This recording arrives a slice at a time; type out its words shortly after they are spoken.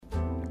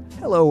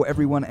Hello,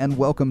 everyone, and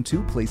welcome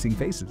to Placing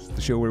Faces, the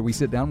show where we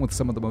sit down with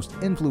some of the most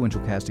influential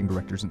casting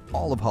directors in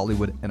all of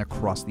Hollywood and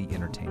across the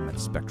entertainment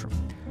spectrum.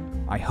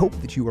 I hope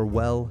that you are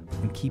well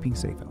and keeping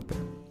safe out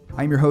there.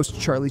 I'm your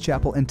host, Charlie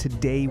Chappell, and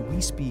today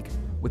we speak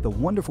with a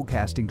wonderful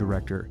casting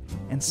director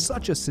and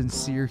such a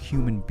sincere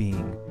human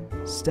being,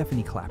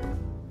 Stephanie Clapper.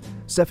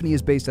 Stephanie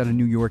is based out of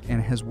New York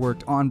and has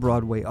worked on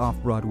Broadway,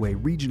 off-Broadway,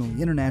 regionally,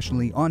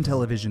 internationally, on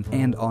television,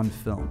 and on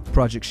film.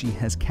 Projects she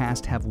has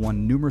cast have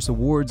won numerous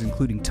awards,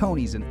 including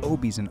Tonys and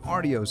Obies and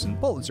Artios and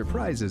Pulitzer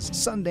Prizes,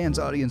 Sundance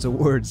Audience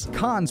Awards,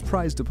 Cannes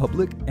Prize de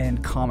Public,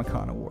 and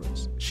Comic-Con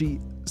Awards. She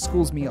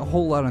schools me a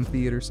whole lot on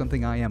theater,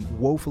 something I am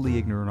woefully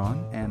ignorant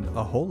on, and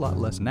a whole lot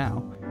less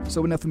now.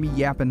 So enough of me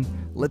yapping,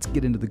 let's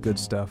get into the good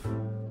stuff.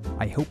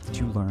 I hope that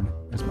you learn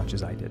as much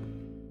as I did.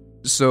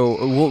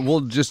 So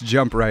we'll just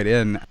jump right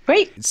in.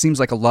 Great. It seems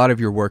like a lot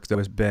of your work, though,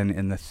 has been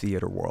in the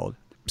theater world.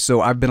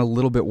 So I've been a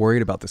little bit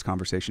worried about this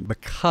conversation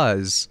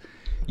because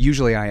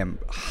usually I am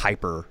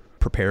hyper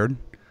prepared,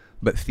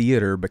 but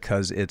theater,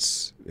 because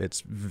it's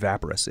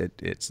vaporous.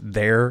 It's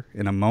there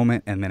in a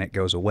moment and then it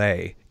goes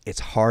away. It's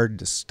hard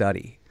to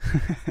study.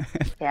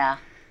 Yeah.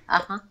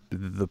 Uh-huh.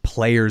 The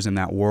players in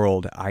that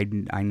world, I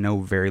know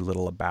very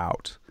little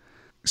about.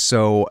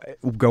 So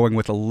going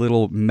with a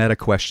little meta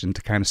question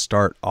to kind of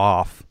start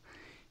off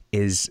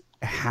is,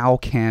 how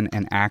can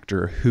an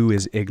actor who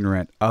is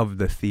ignorant of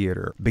the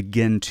theater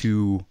begin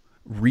to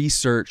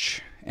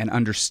research and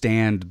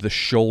understand the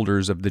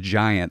shoulders of the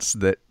giants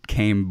that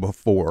came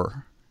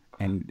before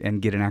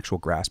and get an actual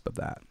grasp of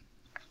that?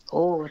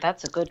 Oh,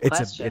 that's a good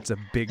question. It's a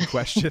big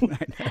question.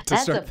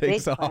 That's a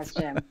big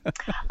question.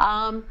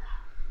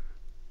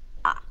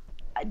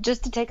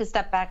 Just to take a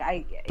step back,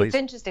 it's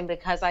interesting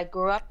because I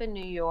grew up in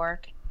New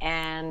York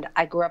and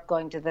I grew up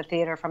going to the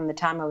theater from the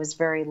time I was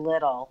very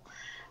little.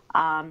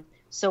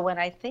 So when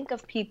I think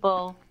of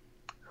people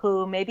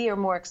who maybe are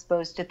more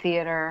exposed to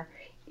theater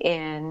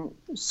in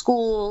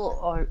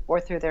school or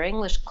through their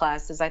English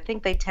classes, I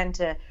think they tend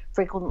to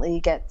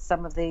frequently get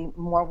some of the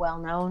more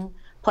well-known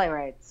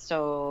playwrights.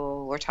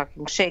 So we're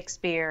talking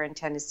Shakespeare and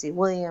Tennessee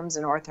Williams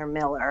and Arthur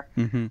Miller,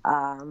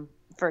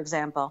 for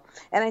example.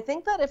 And I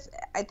think that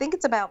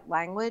it's about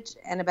language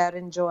and about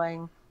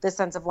enjoying the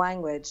sense of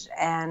language.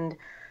 And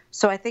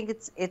so I think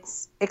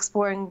it's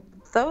exploring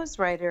those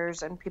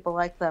writers and people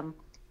like them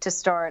to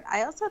start.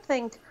 I also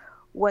think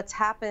what's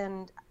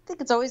happened, I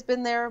think it's always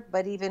been there,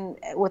 but even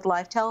with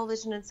live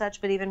television and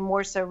such, but even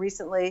more so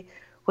recently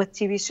with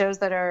TV shows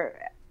that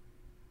are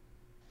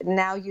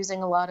now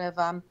using a lot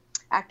of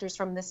actors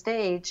from the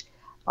stage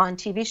on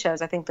TV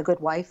shows. I think The Good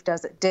Wife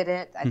did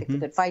it. I think The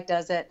Good Fight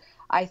does it.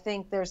 I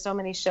think there's so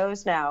many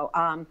shows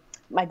now.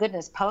 My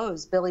goodness,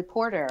 Pose, Billy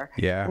Porter,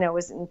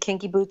 was in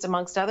Kinky Boots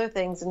amongst other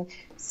things, and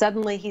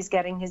suddenly he's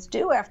getting his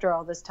due after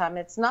all this time.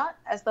 It's not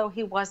as though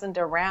he wasn't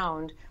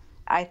around.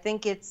 I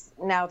think it's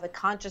now the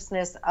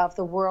consciousness of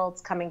the worlds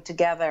coming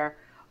together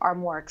are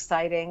more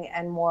exciting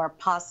and more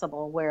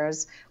possible,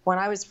 whereas when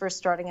I was first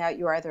starting out,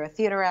 you were either a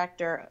theater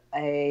actor,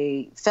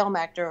 a film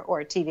actor,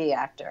 or a TV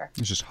actor.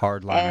 It's just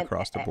hard line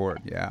across the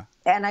board, yeah.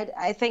 And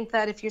I think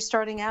that if you're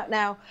starting out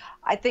now,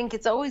 I think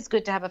it's always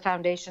good to have a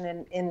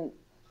foundation in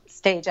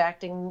stage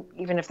acting,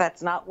 even if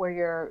that's not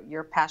where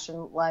your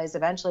passion lies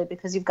eventually,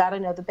 because you've got to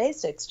know the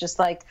basics, just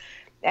like,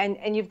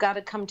 and you've got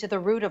to come to the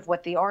root of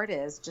what the art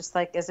is. Just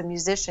like as a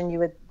musician, you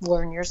would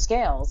learn your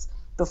scales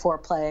before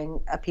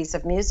playing a piece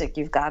of music.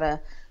 You've got to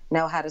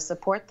know how to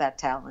support that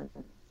talent.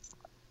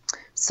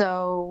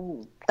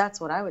 So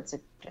that's what I would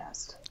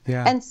suggest.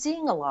 Yeah. And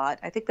seeing a lot.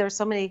 I think there's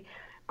so many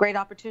great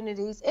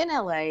opportunities in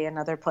LA and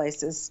other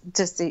places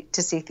to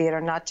see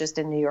theater, not just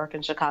in New York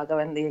and Chicago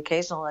and the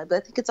occasional LA, but I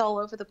think it's all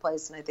over the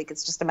place. And I think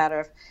it's just a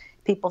matter of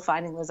people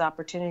finding those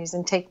opportunities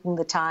and taking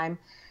the time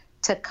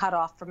to cut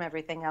off from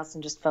everything else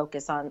and just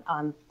focus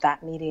on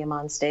that medium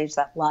on stage,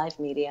 that live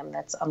medium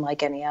that's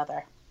unlike any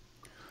other.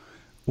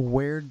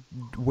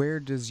 Where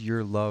does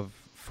your love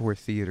for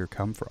theater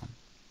come from?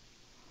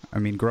 I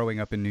mean, growing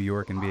up in New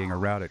York and being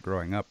around it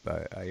growing up,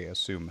 I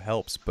assume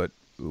helps, but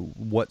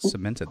what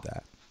cemented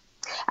that?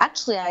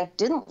 Actually, I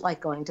didn't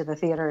like going to the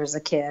theater as a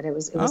kid. It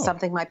was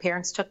something my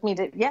parents took me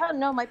to.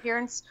 My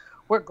parents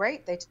were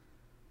great. They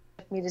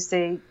took me to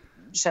see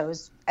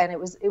shows, and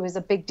it was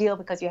a big deal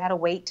because you had to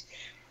wait.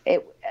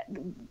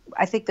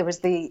 I think there was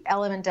the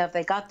element of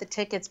they got the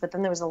tickets, but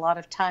then there was a lot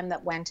of time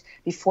that went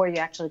before you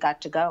actually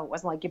got to go. It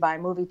wasn't like you buy a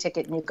movie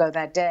ticket and you go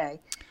that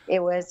day.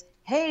 It was,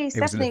 hey,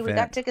 Stephanie, we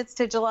got tickets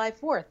to July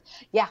 4th.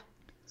 Yeah.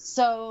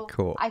 So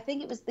cool. I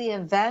think it was the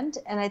event,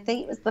 and I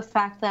think it was the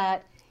fact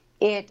that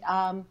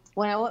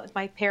when I went with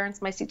my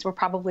parents, my seats were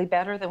probably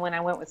better than when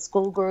I went with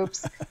school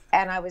groups,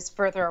 and I was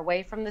further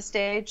away from the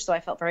stage, so I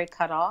felt very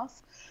cut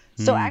off.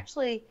 So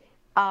actually,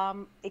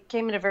 it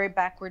came in a very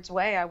backwards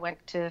way. I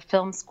went to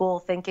film school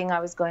thinking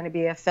I was going to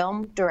be a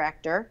film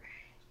director,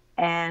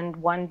 and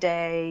one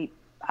day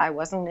I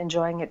wasn't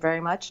enjoying it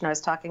very much, and I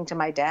was talking to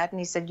my dad, and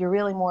he said, "You're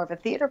really more of a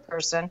theater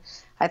person.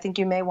 I think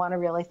you may want to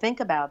really think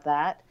about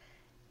that."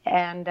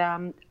 And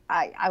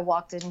I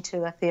walked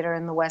into a theater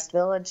in the West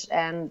Village,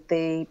 and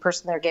the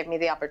person there gave me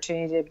the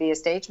opportunity to be a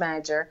stage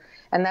manager.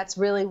 And that's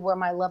really where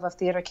my love of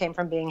theater came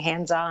from, being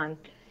hands-on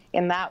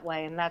in that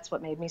way. And that's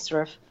what made me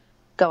sort of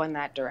go in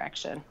that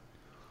direction.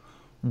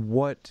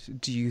 What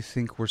do you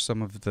think were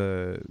some of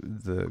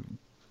the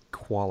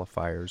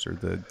qualifiers or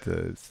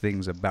the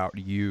things about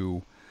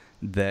you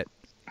that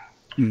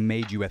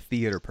made you a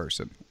theater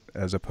person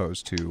as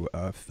opposed to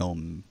a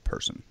film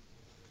person?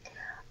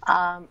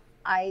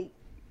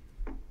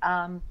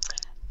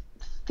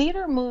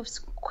 Theater moves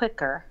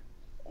quicker,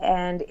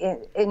 and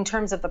in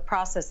terms of the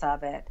process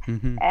of it,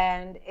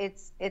 and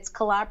it's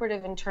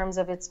collaborative in terms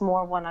of it's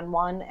more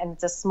one-on-one, and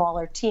it's a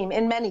smaller team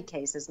in many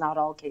cases, not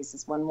all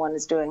cases. When one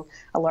is doing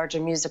a larger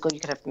musical, you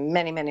could have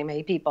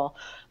many people,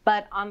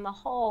 but on the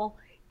whole,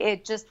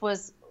 it just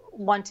was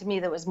one to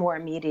me that was more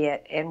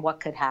immediate in what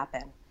could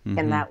happen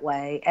in that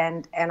way.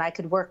 And I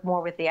could work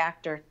more with the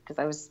actor, because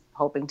I was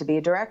hoping to be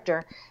a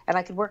director, and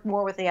I could work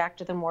more with the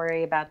actor than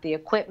worry about the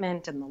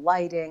equipment and the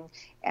lighting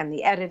and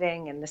the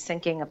editing and the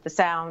syncing of the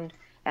sound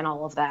and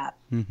all of that.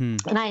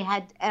 And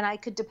I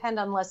could depend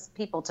on less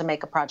people to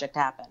make a project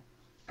happen.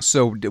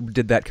 So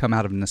did that come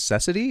out of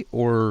necessity,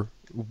 or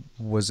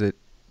was it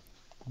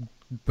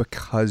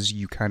because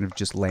you kind of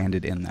just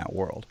landed in that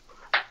world?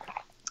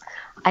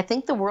 I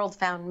think the world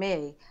found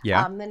me.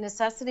 Yeah. The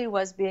necessity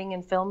was being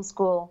in film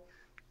school.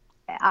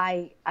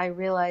 I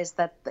realized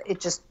that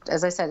it just,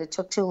 as I said, it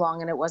took too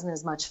long and it wasn't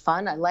as much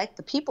fun. I liked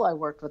the people I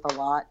worked with a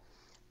lot,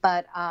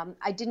 but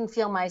I didn't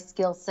feel my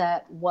skill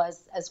set was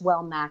as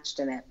well matched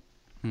in it.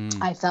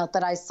 I felt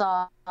that I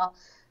saw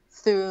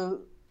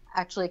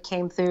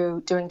came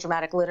through doing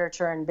dramatic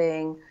literature and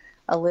being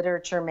a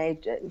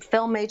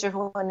film major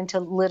who went into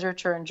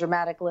literature and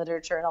dramatic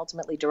literature and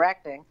ultimately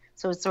directing.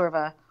 So it's sort of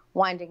a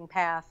winding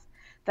path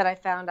that I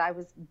found I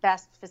was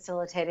best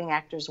facilitating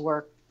actors'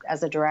 work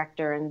as a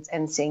director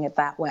and seeing it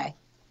that way.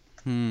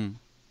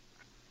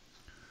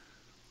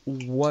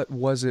 What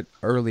was it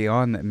early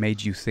on that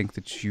made you think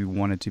that you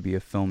wanted to be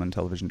a film and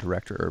television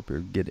director or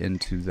get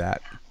into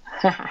that?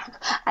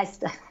 I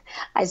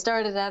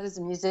started out as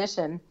a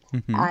musician.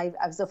 I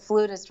was a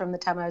flutist from the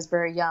time I was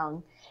very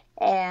young.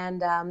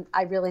 And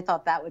I really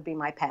thought that would be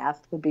my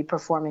path, would be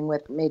performing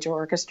with major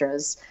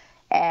orchestras.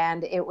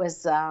 And it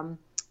was...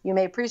 you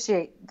may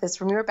appreciate this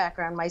from your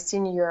background. My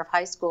senior year of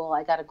high school,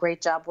 I got a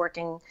great job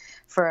working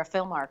for a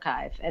film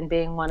archive and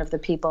being one of the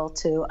people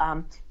to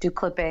do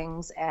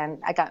clippings.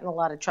 And I got in a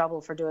lot of trouble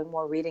for doing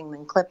more reading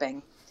than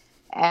clipping.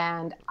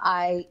 And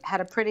I had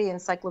a pretty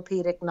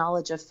encyclopedic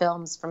knowledge of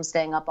films from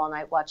staying up all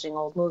night watching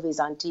old movies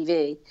on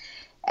TV.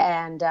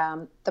 And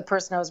the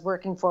person I was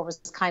working for was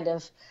kind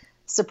of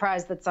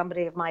surprised that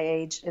somebody of my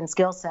age and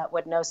skill set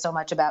would know so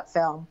much about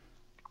film.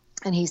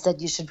 And he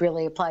said, you should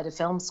really apply to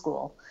film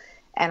school.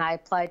 And I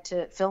applied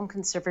to film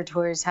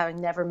conservatories,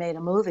 having never made a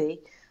movie,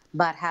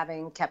 but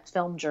having kept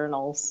film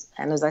journals.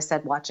 And as I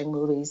said, watching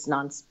movies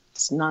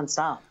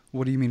nonstop.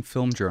 What do you mean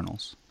film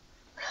journals?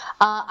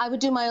 I would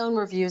do my own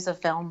reviews of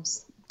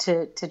films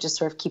to just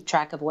sort of keep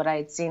track of what I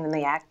had seen in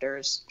the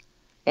actors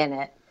in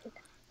it.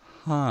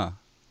 Huh.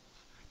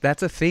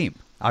 That's a theme.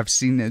 I've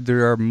seen,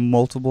 there are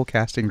multiple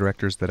casting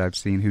directors that I've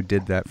seen who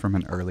did that from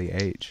an early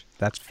age.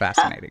 That's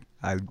fascinating.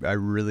 I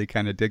really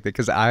kind of dig that,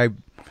 because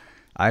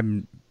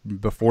I'm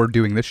before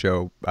doing this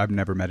show, I've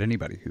never met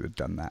anybody who had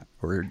done that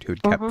or who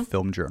had kept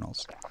film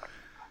journals.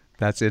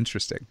 That's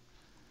interesting.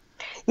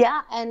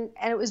 Yeah, and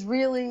it was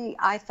really,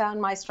 I found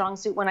my strong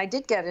suit when I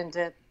did get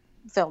into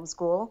film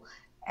school,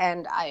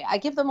 and I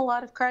give them a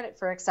lot of credit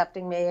for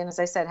accepting me, and as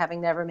I said, having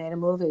never made a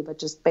movie, but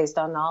just based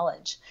on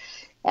knowledge.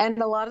 And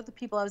a lot of the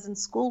people I was in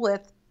school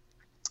with,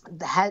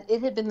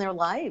 it had been their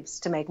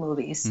lives to make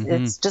movies.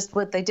 It's just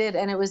what they did.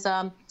 And it was,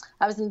 I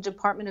was in a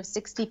department of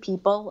 60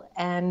 people,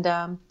 and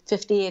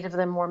 58 of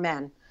them were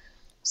men.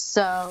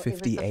 So 58 it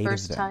was the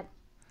first of them. time.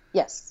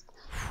 Yes.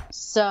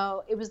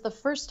 So it was the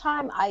first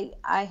time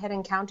I had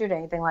encountered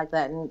anything like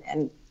that.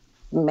 And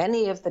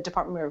many of the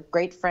department were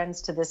great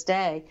friends to this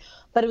day,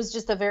 but it was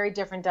just a very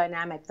different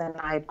dynamic than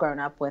I had grown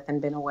up with and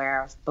been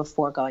aware of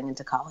before going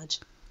into college.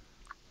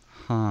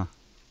 Huh.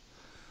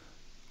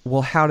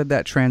 Well, how did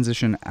that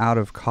transition out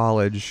of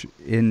college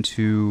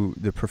into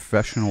the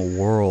professional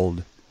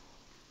world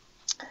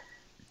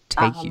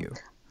take you?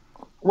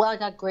 Well, I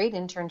got great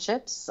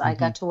internships. I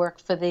got to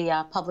work for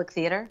the Public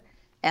Theater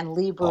and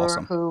Lee Brewer,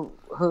 Awesome. who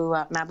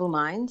Mabou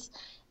Mines,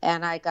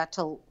 and I got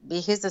to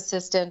be his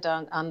assistant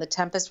on The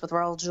Tempest with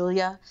Raul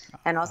Julia,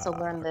 and also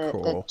learn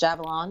the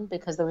Javelin,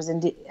 because there was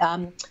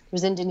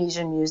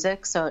Indonesian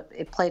music, so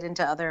it played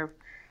into other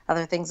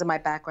things in my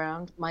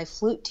background. My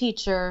flute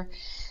teacher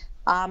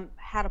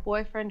had a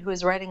boyfriend who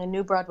was writing a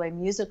new Broadway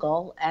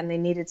musical, and they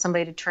needed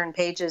somebody to turn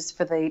pages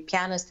for the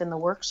pianist in the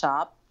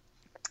workshop,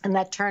 and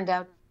that turned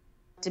out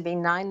to be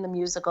Nine the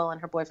musical,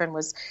 and her boyfriend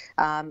was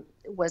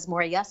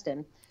Maury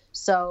Yeston.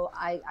 So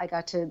I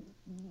got to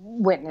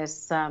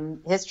witness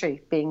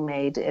history being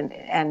made,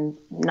 and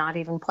not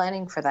even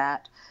planning for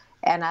that.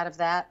 And out of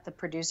that, the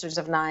producers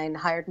of Nine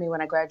hired me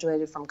when I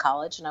graduated from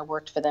college, and I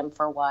worked for them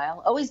for a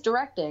while, always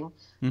directing,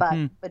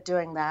 but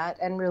doing that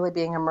and really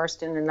being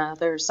immersed in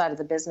another side of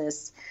the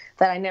business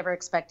that I never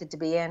expected to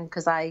be in,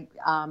 because I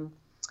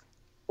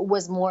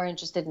was more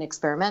interested in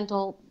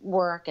experimental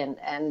work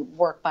and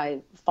work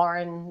by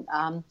foreign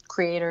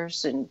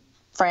creators. In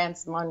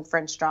France,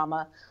 French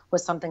drama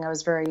was something I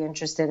was very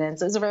interested in.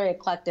 So it was a very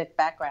eclectic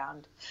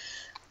background.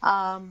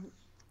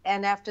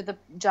 And after the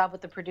job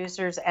with the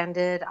producers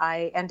ended,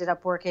 I ended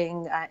up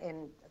working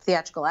in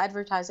theatrical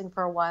advertising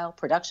for a while,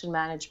 production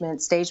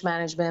management, stage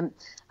management.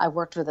 I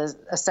worked with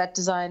a set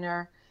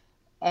designer.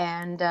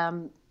 And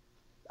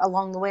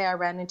along the way, I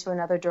ran into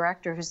another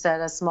director who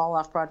said a small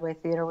off-Broadway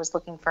theater was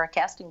looking for a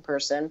casting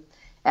person.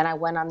 And I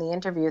went on the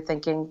interview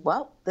thinking,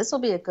 well, this will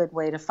be a good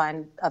way to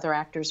find other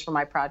actors for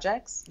my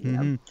projects. You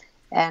know?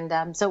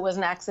 And so it was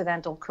an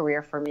accidental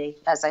career for me,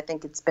 as I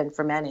think it's been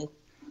for many.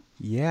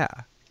 Yeah.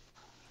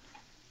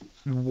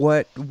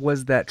 What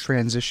was that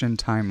transition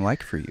time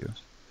like for you?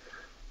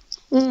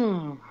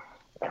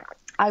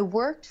 I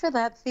worked for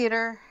that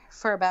theater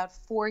for about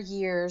 4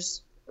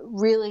 years,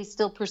 really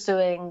still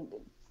pursuing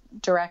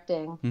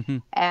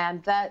directing.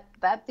 And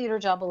that theater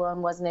job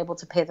alone wasn't able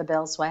to pay the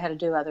bills, so I had to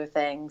do other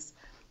things.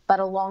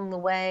 But along the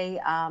way,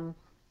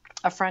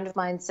 a friend of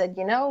mine said,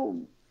 you know,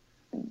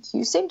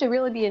 you seem to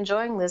really be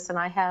enjoying this, and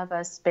I have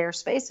a spare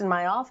space in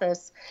my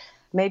office.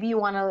 Maybe you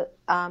want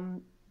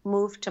to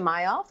move to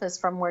my office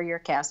from where you're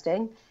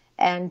casting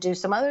and do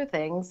some other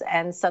things.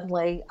 And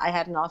suddenly I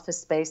had an office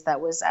space that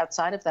was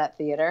outside of that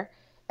theater,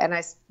 and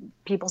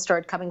people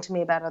started coming to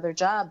me about other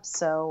jobs.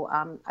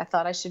 So I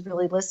thought I should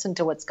really listen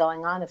to what's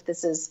going on. If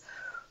this is,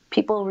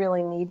 people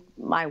really need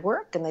my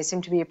work and they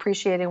seem to be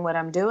appreciating what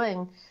I'm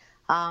doing,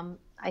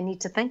 I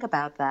need to think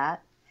about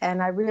that.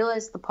 And I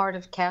realized the part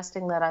of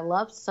casting that I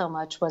loved so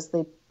much was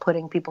the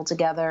putting people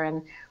together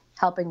and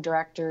helping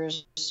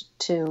directors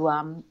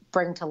to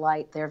bring to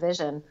light their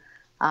vision.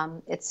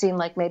 It seemed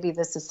like maybe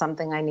this is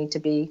something I need to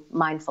be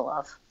mindful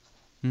of.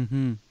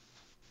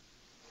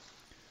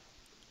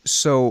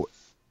 So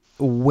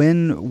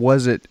when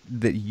was it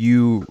that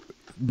you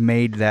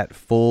made that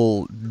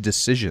full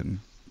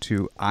decision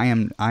to, I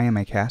am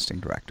a casting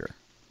director?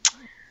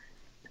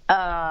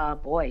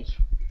 Boy.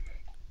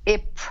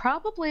 It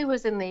probably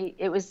was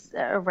it was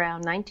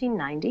around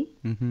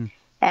 1990.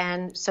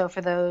 And so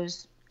for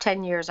those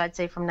 10 years, I'd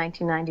say from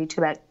 1990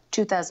 to about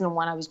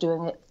 2001, I was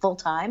doing it full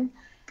time.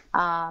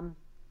 And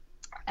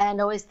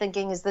always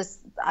thinking,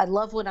 I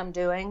love what I'm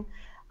doing.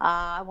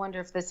 I wonder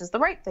if this is the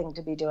right thing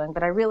to be doing,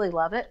 but I really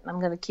love it. I'm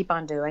going to keep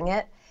on doing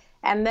it.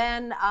 And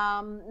then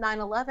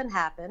 9/11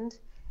 happened,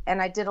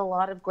 and I did a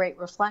lot of great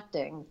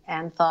reflecting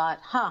and thought,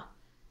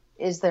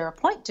 is there a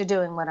point to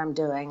doing what I'm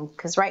doing?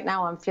 Because right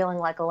now I'm feeling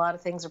like a lot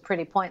of things are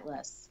pretty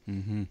pointless.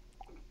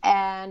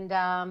 And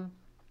I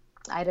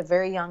had a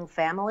very young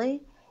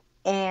family,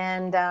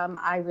 and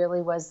I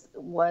really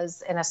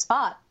was in a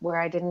spot where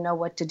I didn't know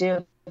what to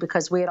do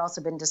because we had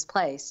also been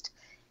displaced.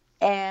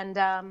 And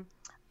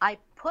I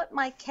put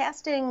my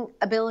casting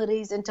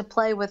abilities into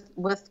play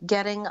with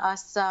getting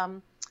us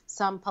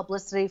some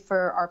publicity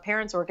for our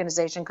parents'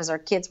 organization, because our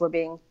kids were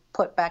being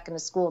put back into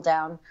school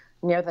down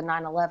near the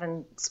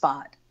 9/11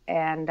 spot.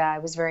 And I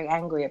was very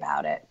angry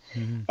about it.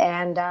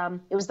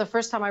 And it was the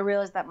first time I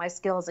realized that my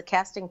skill as a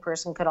casting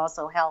person could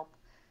also help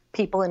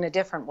people in a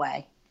different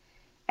way.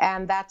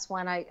 And that's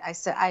when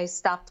I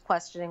stopped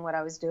questioning what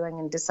I was doing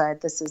and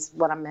decided this is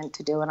what I'm meant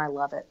to do, and I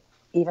love it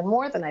even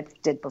more than I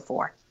did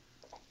before.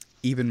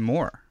 Even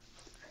more?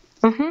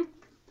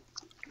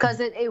 Because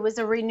it was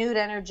a renewed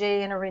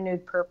energy and a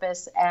renewed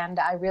purpose. And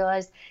I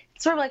realized,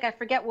 it's sort of like, I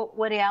forget what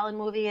Woody Allen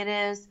movie it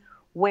is,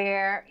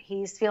 where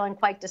he's feeling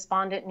quite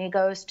despondent and he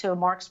goes to a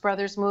Marx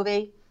Brothers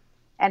movie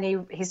and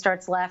he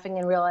starts laughing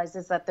and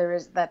realizes that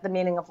the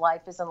meaning of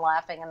life is in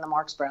laughing in the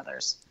Marx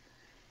Brothers.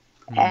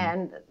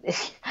 And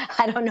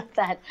I don't know if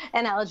that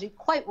analogy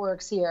quite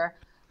works here,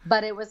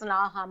 but it was an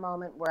aha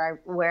moment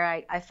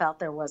where I felt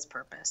there was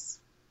purpose.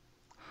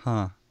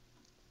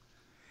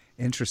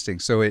 Interesting.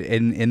 So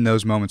in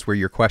those moments where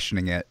you're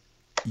questioning it,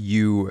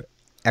 you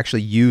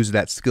actually use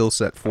that skill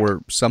set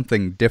for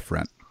something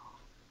different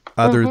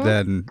other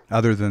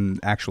than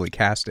actually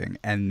casting,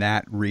 and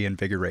that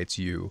reinvigorates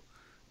you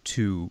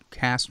to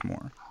cast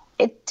more.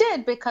 It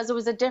did, because it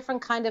was a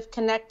different kind of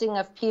connecting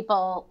of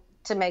people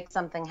to make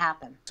something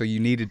happen. So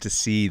you needed to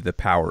see the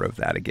power of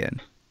that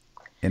again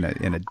in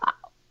a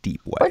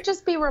deep way. Or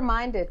just be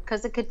reminded,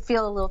 because it could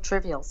feel a little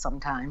trivial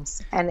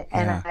sometimes. And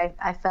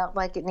I felt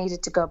like it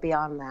needed to go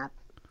beyond that.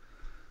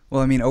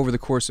 Well, I mean, over the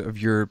course of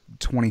your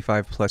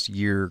 25-plus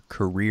year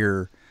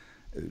career,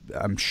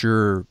 I'm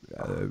sure,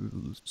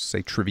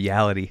 say,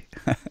 triviality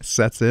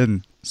sets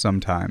in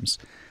sometimes.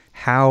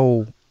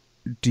 How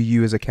do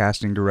you, as a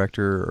casting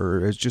director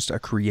or as just a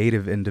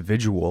creative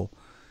individual,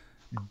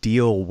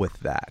 deal with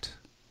that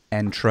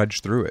and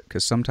trudge through it?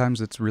 Because sometimes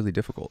it's really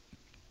difficult.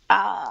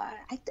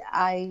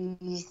 I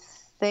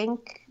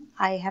think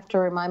I have to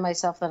remind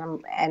myself that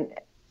and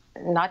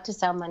not to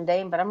sound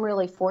mundane, but I'm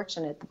really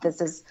fortunate that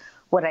this is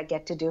what I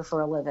get to do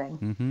for a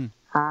living.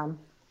 I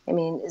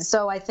mean,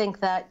 so I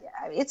think that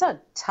it's a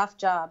tough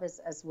job,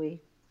 as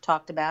we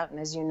talked about and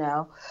as you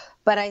know,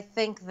 but I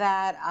think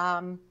that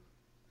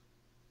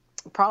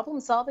problem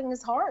solving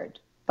is hard,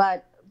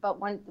 but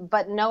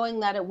knowing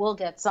that it will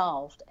get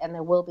solved and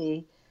there will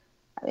be,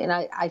 I mean,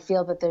 I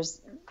feel that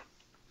there's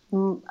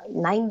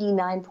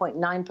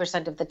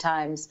 99.9% of the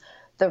times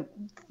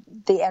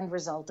the end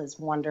result is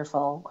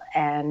wonderful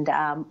and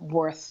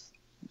worth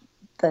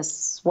the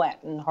sweat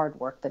and hard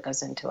work that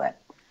goes into it,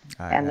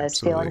 and those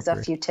feelings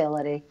of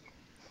futility.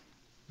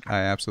 I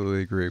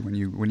absolutely agree. When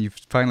you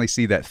finally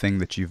see that thing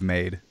that you've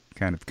made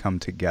kind of come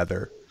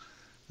together,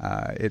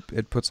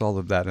 it puts all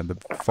of that in the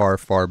far,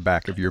 far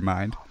back of your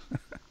mind.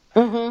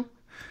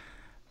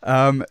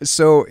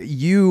 So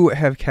you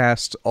have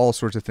cast all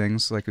sorts of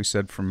things, like we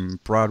said, from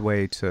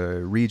Broadway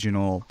to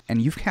regional,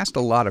 and you've cast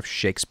a lot of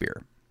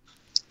Shakespeare.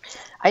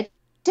 I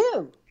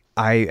do.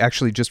 I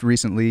actually just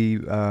recently,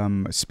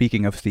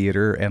 speaking of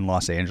theater in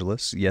Los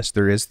Angeles, yes,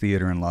 there is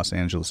theater in Los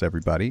Angeles,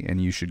 everybody, and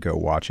you should go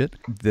watch it.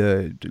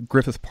 The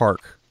Griffith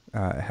Park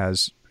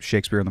has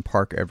Shakespeare in the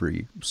Park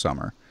every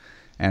summer,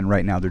 and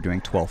right now they're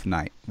doing Twelfth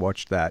Night.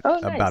 Watched that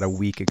about a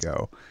week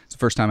ago. It's the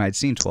first time I'd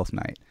seen Twelfth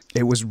Night.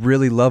 It was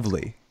really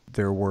lovely.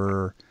 There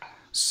were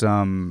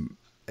some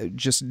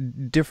just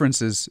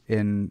differences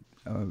in,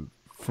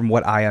 from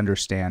what I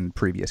understand,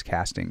 previous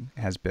casting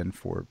has been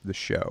for the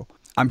show.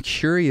 I'm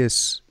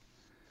curious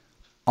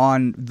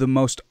on the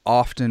most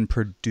often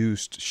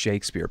produced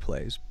Shakespeare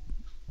plays,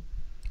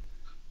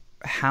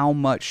 how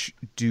much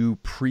do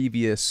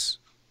previous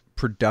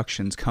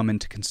productions come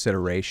into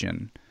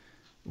consideration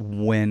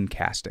when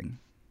casting?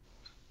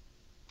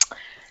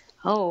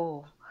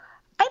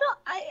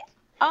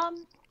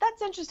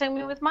 That's interesting. I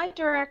mean, with my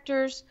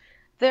directors,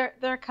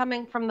 they're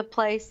coming from the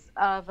place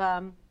of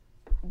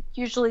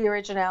usually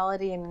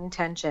originality and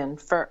intention.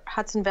 For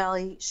Hudson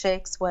Valley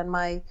Shakes, when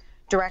my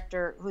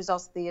director, who's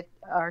also the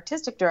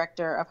artistic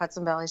director of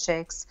Hudson Valley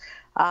Shakes,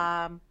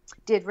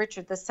 did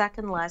Richard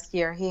II last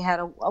year, he had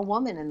a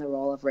woman in the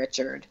role of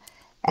Richard.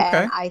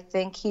 And I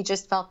think he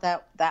just felt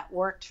that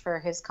worked for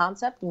his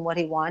concept and what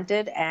he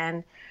wanted.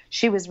 And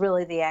she was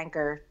really the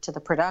anchor to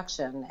the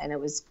production, and it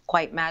was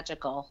quite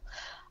magical.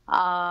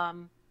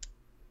 I'm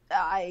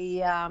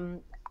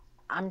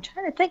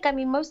trying to think. I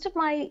mean, most of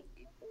my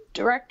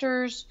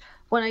directors,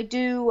 when I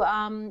do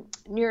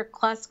New York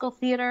Classical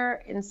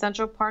Theater in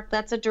Central Park,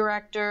 that's a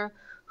director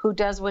who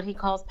does what he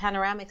calls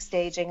panoramic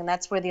staging, and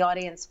that's where the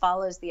audience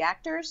follows the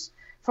actors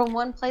from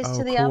one place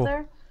to the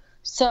other.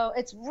 So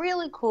it's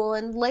really cool.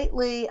 And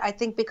lately, I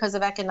think because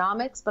of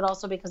economics, but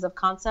also because of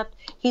concept,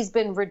 he's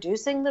been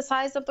reducing the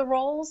size of the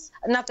roles,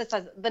 not the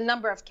size, the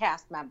number of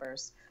cast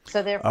members.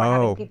 So therefore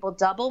having people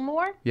double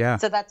more. Yeah.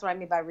 So that's what I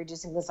mean by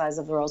reducing the size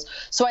of the roles.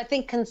 So I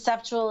think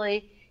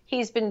conceptually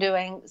he's been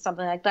doing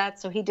something like that.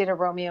 So he did a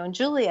Romeo and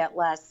Juliet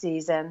last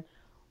season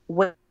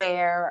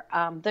where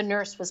the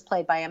nurse was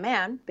played by a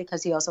man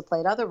because he also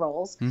played other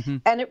roles.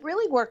 And it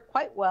really worked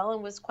quite well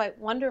and was quite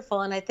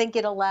wonderful. And I think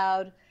it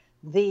allowed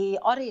the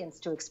audience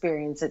to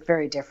experience it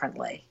very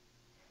differently.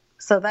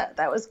 So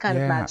that was kind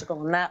of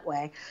magical in that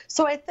way.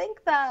 So I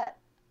think that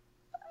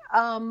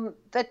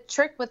the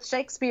trick with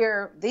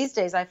Shakespeare these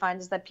days, I find,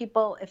 is that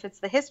people, if it's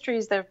the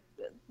histories,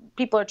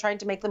 people are trying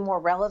to make them more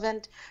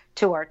relevant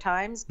to our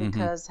times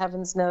because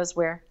heavens knows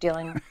we're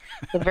dealing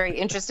with very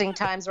interesting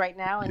times right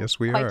now, and yes,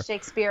 we quite are.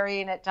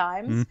 Shakespearean at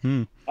times.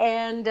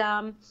 And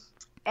there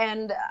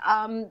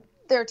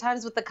are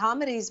times with the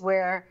comedies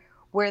where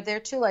they're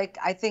too, like,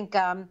 I think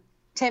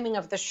Taming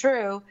of the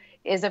Shrew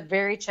is a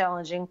very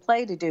challenging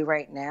play to do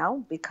right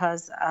now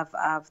because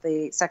of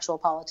the sexual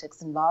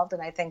politics involved.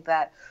 And I think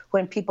that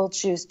when people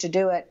choose to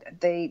do it,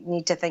 they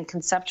need to think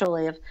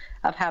conceptually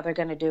of how they're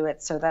going to do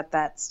it so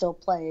that still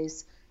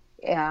plays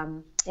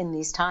in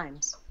these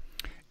times.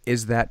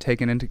 Is that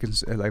taken into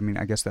consideration? I mean,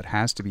 I guess that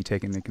has to be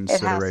taken into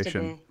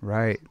consideration. It has to be.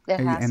 Right.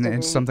 And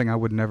it's something I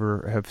would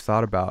never have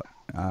thought about.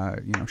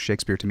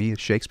 Shakespeare to me is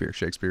Shakespeare.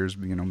 Shakespeare's,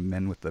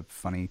 men with the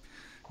funny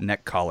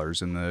neck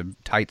collars and the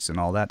tights and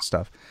all that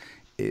stuff.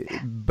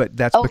 But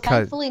that's because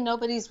thankfully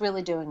nobody's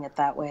really doing it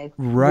that way,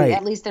 right?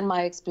 At least in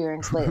my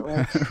experience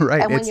lately.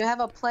 Right. And when you have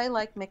a play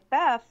like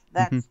Macbeth,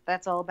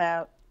 that's all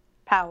about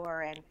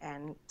power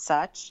and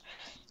such.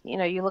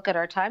 You look at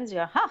our times, you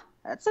go,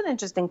 that's an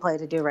interesting play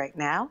to do right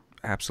now.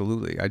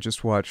 Absolutely. I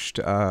just watched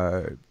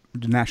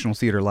National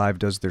Theater Live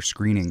does their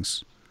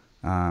screenings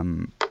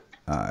in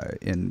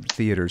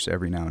theaters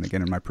every now and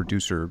again, and my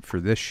producer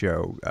for this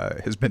show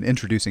has been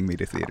introducing me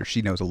to theater.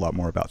 She knows a lot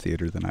more about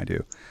theater than I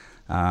do.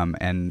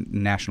 And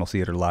National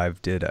Theater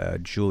Live did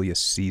Julius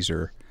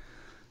Caesar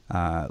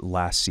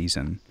last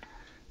season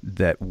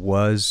that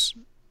was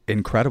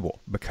incredible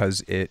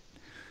because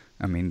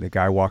the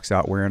guy walks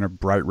out wearing a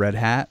bright red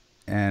hat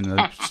and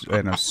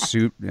a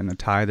suit and a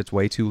tie that's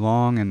way too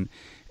long, and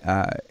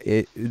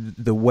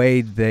the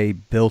way they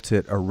built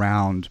it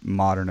around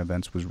modern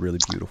events was really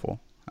beautiful.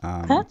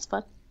 That's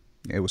fun.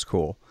 It was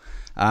cool.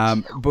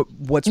 But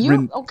what's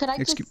could I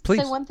just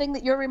please say one thing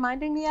that you're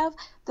reminding me of?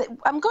 That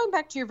I'm going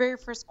back to your very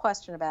first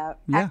question about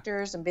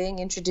actors and being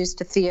introduced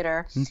to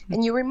theater,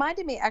 and you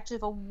reminded me actually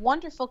of a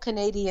wonderful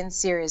Canadian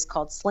series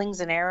called Slings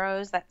and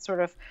Arrows that sort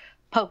of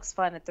pokes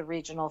fun at the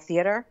regional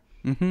theater,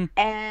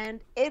 and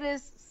it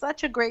is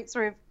such a great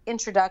sort of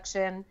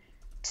introduction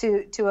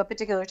to a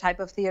particular type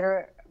of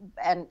theater,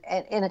 and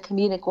in a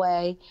comedic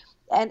way.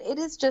 And it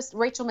is just,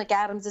 Rachel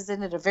McAdams is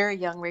in it, a very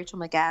young Rachel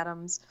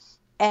McAdams.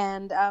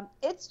 And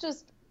it's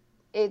just,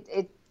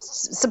 it's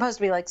supposed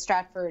to be like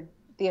Stratford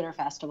Theatre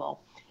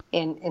Festival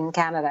in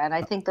Canada. And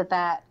I think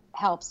that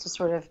helps to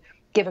sort of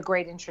give a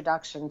great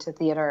introduction to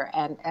theater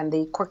and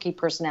the quirky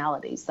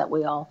personalities that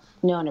we all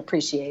know and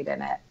appreciate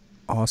in it.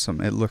 Awesome.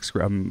 It looks,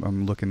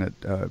 I'm looking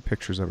at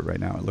pictures of it right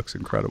now. It looks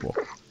incredible.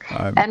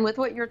 And with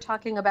what you're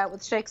talking about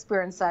with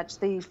Shakespeare and such,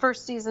 the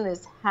first season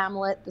is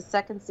Hamlet, the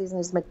second season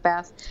is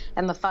Macbeth,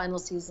 and the final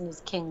season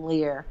is King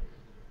Lear.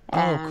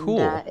 And,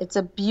 cool. It's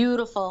a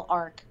beautiful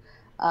arc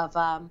of,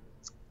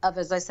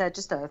 as I said,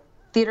 just a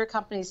theater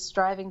company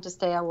striving to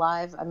stay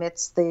alive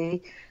amidst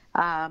the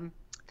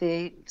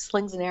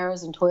slings and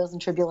arrows and toils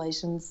and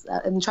tribulations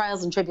and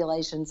trials and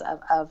tribulations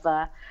of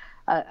a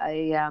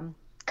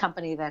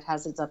company that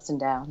has its ups and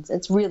downs.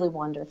 It's really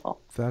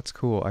wonderful. That's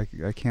cool.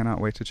 I cannot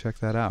wait to check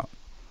that out.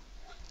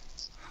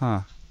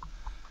 Huh.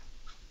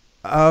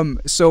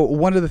 So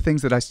one of the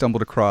things that I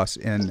stumbled across,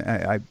 and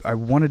I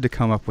wanted to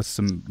come up with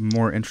some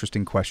more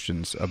interesting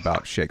questions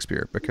about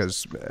Shakespeare,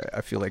 because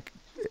I feel like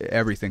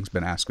everything's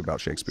been asked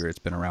about Shakespeare. It's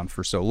been around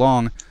for so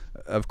long.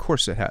 Of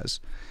course it has.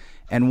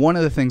 And one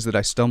of the things that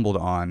I stumbled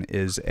on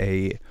is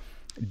a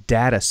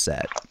data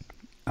set.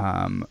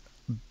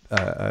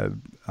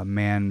 A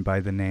man by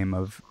the name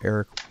of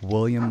Eric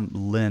William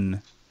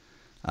Lynn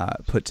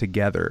put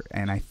together,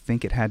 and I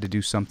think it had to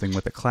do something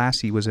with the class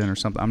he was in or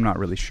something. I'm not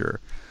really sure.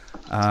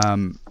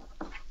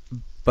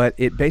 But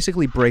it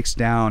basically breaks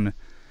down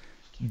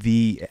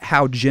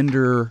how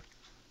gender,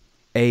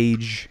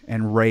 age,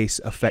 and race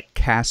affect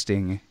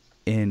casting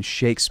in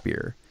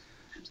Shakespeare,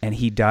 and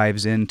he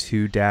dives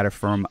into data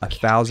from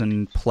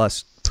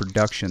 1,000+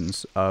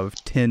 productions of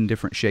 10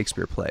 different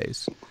Shakespeare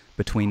plays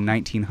between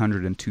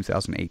 1900 and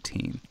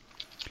 2018.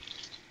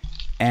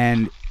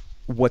 And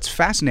what's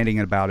fascinating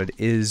about it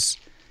is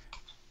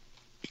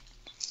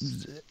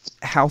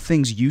how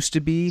things used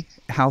to be,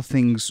 how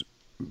things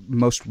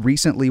most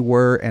recently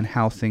were, and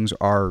how things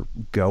are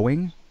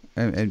going.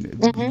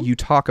 And you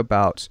talk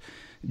about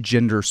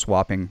gender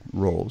swapping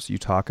roles. You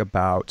talk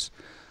about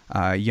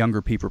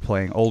younger people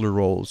playing older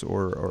roles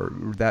or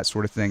that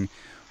sort of thing.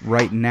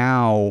 Right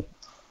now,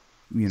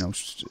 you know,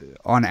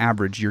 on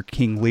average, your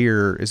King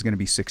Lear is going to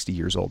be 60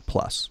 years old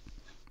plus.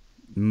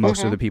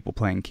 Most of the people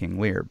playing King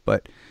Lear.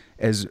 But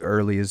as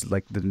early as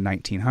like the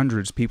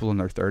 1900s, people in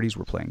their 30s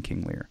were playing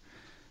King Lear.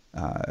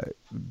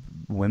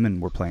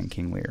 Women were playing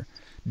King Lear.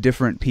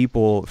 Different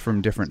people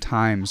from different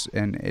times,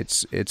 and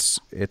it's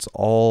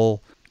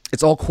all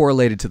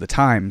correlated to the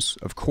times,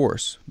 of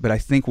course. But I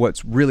think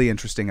what's really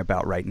interesting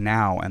about right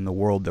now and the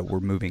world that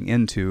we're moving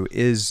into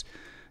is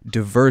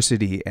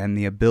diversity, and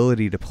the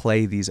ability to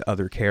play these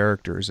other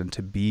characters and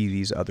to be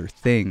these other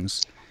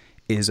things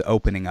is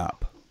opening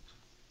up,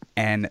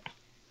 and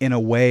in a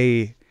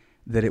way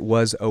that it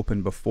was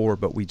open before,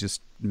 but we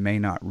just may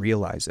not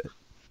realize it.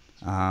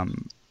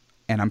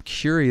 And I'm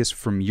curious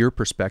from your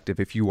perspective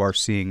if you are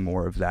seeing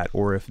more of that,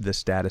 or if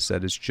this data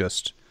set is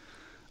just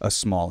a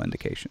small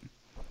indication.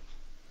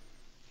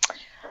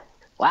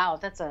 Wow,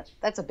 that's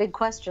a big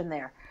question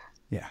there.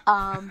 Yeah.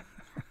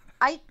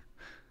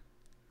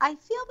 I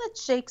feel that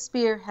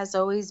Shakespeare has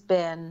always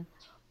been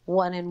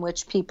one in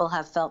which people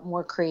have felt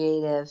more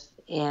creative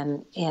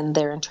in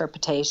their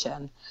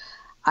interpretation.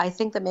 I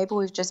think that maybe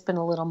we've just been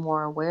a little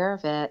more aware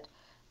of it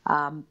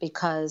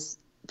because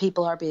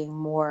people are being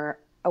more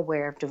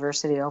aware of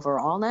diversity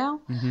overall now.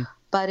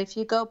 But if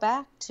you go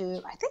back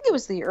to, I think it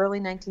was the early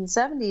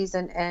 1970s,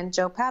 and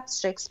Joe Papp's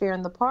Shakespeare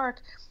in the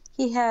Park,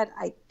 he had,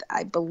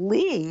 I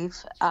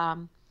believe,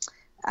 I'm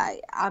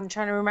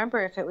trying to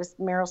remember if it was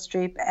Meryl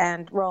Streep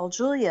and Raul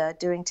Julia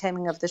doing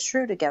Taming of the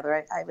Shrew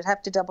together. I would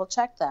have to double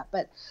check that.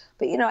 But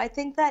you know, I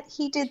think that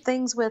he did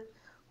things with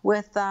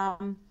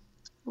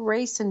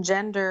race and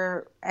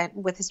gender and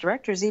with his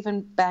directors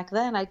even back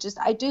then. I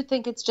do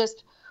think it's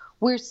just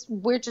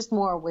we're just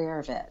more aware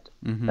of it.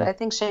 But I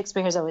think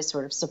Shakespeare has always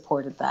sort of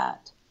supported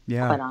that.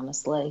 Yeah. Quite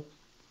honestly.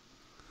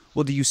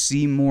 Well, do you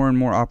see more and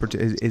more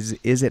opportunities?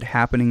 Is it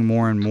happening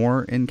more and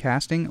more in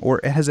casting, or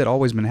has it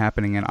always been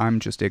happening and I'm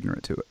just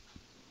ignorant to it?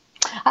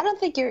 I don't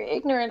think you're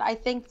ignorant. I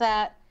think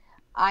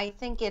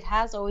it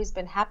has always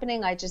been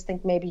happening. I just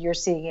think maybe you're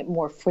seeing it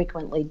more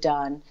frequently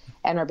done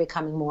and are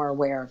becoming more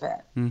aware of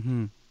it.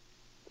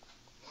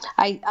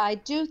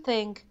 I do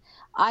think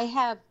I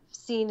have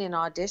seen in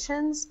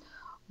auditions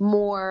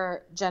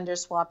more gender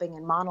swapping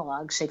in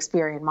monologues,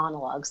 Shakespearean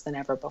monologues, than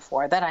ever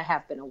before that I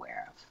have been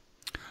aware of.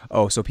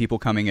 Oh, so people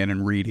coming in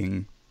and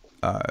reading.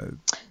 Or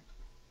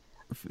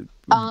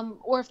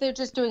if they're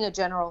just doing a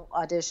general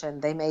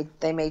audition, they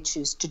may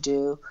choose to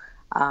do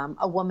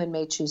A woman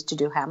may choose to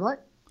do Hamlet.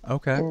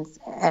 Okay.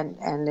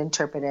 And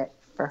interpret it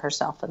for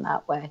herself in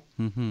that way.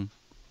 Mm-hmm.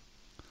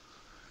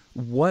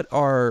 What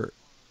are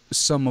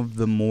some of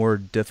the more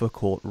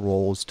difficult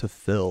roles to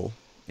fill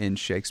in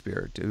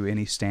Shakespeare? Do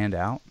any stand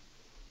out?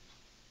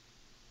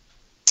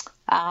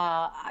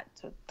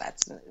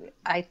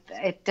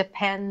 It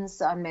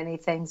depends on many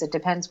things. It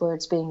depends where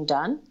it's being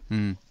done.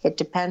 It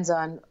depends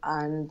on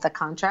the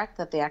contract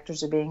that the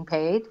actors are being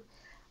paid.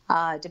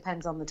 It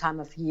depends on the time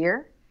of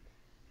year.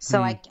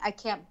 So I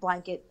can't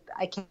blanket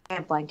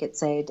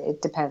say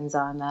it depends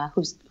on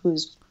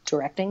who's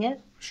directing it.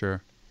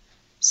 Sure.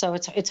 So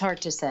it's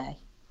hard to say.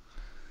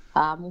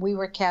 We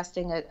were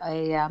casting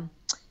a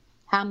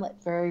Hamlet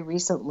very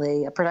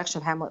recently, a production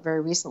of Hamlet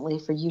very recently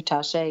for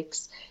Utah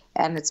Shakes,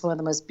 and it's one of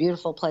the most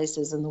beautiful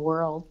places in the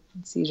world,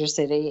 Cedar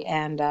City,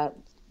 and a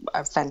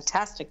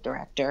fantastic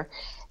director.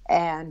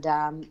 And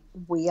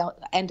we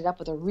ended up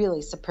with a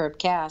really superb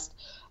cast.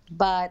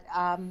 But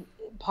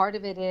part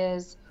of it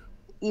is,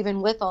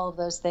 even with all of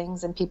those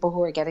things and people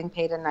who are getting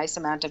paid a nice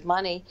amount of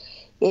money,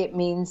 it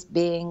means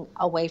being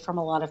away from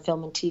a lot of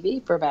film and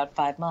TV for about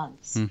 5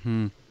 months.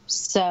 Mm-hmm.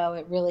 So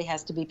it really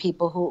has to be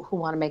people who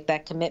want to make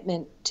that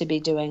commitment to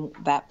be doing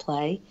that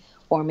play,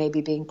 or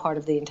maybe being part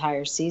of the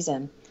entire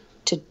season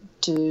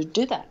to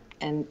do that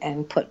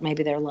and put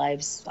maybe their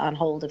lives on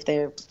hold if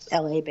they're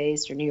LA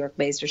based or New York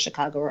based or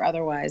Chicago or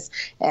otherwise,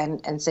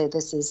 and say,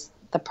 this is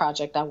the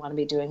project I want to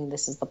be doing and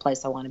this is the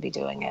place I want to be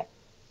doing it.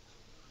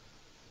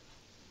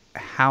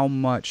 How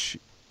much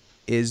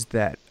is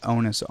that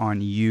onus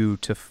on you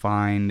to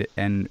find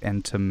and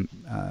to,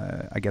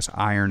 I guess,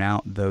 iron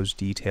out those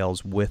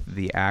details with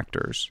the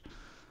actors?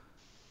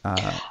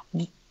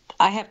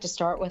 I have to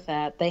start with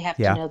that. They have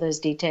to know those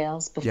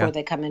details before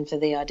they come in for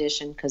the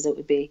audition, because it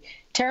would be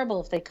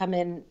terrible if they come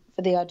in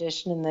for the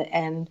audition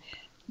and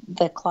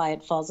the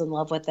client falls in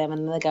love with them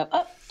and they go,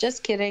 oh,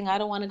 just kidding, I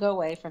don't want to go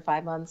away for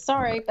 5 months.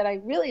 Sorry, but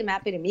I really am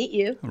happy to meet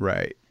you.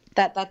 Right.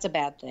 That's a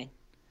bad thing.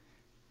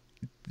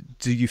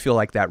 Do you feel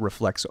like that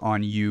reflects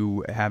on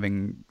you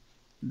having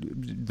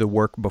the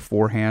work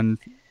beforehand?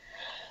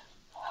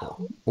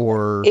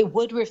 Or it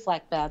would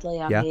reflect badly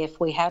on me if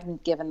we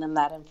hadn't given them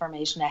that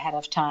information ahead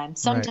of time.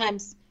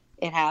 Sometimes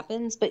it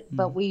happens, but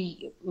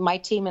my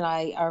team and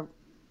I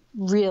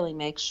really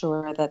make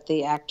sure that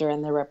the actor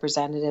and the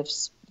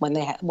representatives, when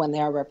they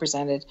are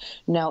represented,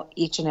 know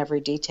each and every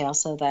detail,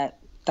 so that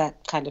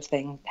that kind of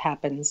thing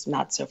happens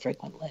not so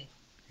frequently.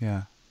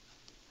 Yeah.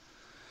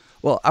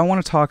 Well, I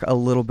want to talk a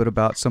little bit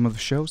about some of the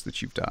shows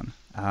that you've done.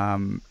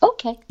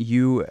 Okay.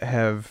 You've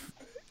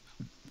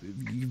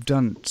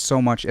done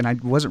so much, and I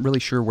wasn't really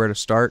sure where to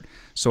start,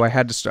 so I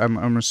had to. I'm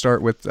going to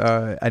start with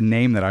a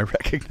name that I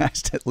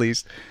recognized at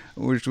least,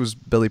 which was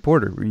Billy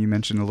Porter. You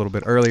mentioned a little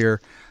bit earlier.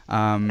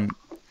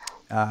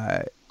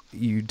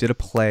 You did a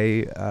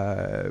play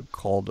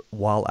called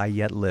While I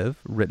Yet Live,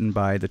 written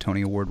by the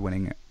Tony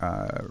Award-winning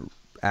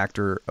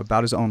actor,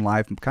 about his own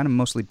life, kind of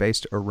mostly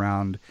based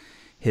around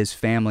his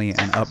family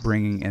and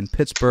upbringing in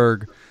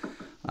Pittsburgh,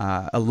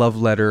 a love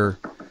letter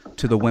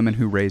to the women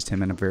who raised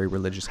him in a very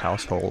religious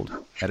household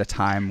at a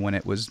time when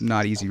it was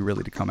not easy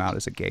really to come out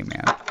as a gay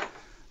man.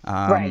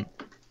 Right.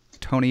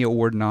 Tony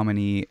Award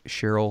nominee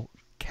Cheryl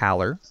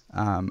Kaller,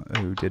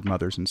 who did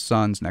Mothers and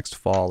Sons, Next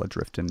Fall,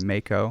 Adrift in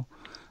Mako,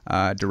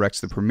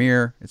 directs the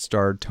premiere. It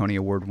starred Tony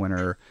Award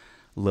winner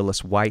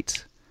Lillis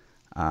White,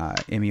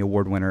 Emmy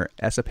Award winner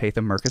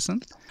Esapatha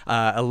Murkison,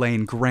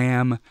 Elaine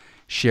Graham,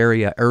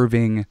 Sharia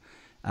Irving,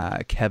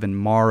 Kevin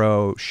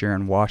Morrow,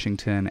 Sharon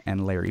Washington,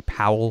 and Larry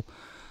Powell.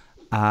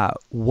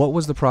 What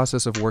was the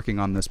process of working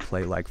on this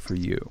play like for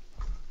you?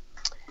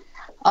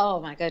 Oh,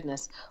 my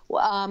goodness.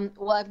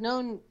 Well, I've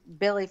known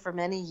Billy for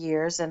many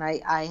years, and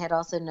I had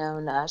also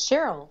known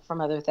Cheryl from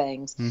other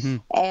things. Mm-hmm.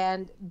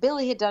 And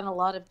Billy had done a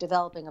lot of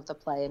developing of the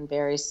play in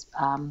various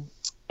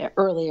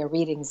earlier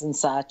readings and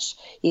such,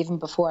 even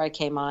before I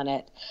came on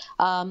it.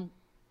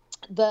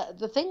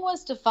 The thing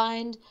was to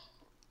find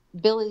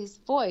Billy's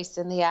voice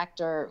in the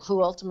actor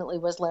who ultimately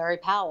was Larry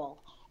Powell.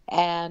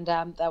 And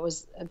that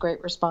was a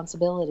great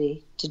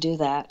responsibility to do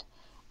that.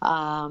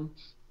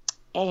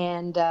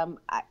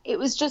 It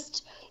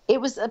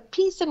was a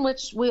piece in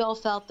which we all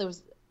felt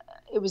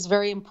it was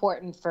very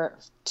important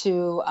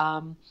to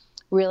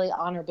really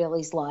honor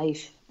Billy's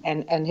life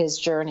and his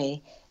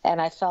journey. And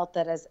I felt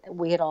that as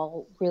we had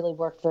all really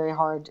worked very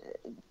hard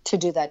to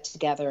do that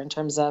together, in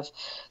terms of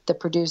the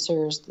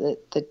producers,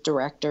 the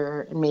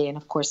director, and me, and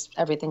of course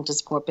everything to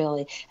support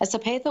Billy.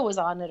 Esapatha was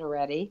on it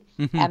already,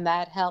 mm-hmm. and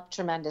that helped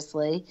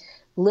tremendously.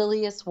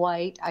 Lillis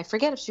White, I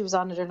forget if she was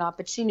on it or not,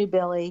 but she knew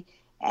Billy,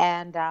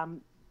 and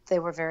they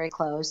were very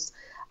close.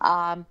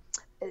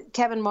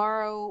 Kevin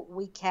Morrow,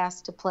 we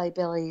cast to play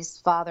Billy's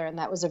father, and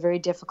that was a very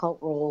difficult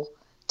role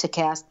to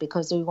cast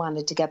because we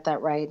wanted to get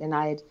that right, and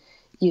I had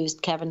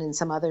used Kevin in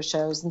some other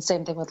shows, and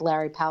same thing with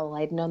Larry Powell. I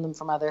had known them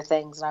from other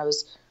things, and I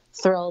was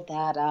thrilled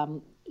that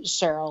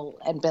Cheryl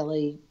and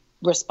Billy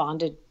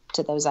responded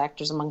to those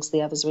actors amongst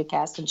the others we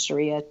cast, and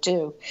Sharia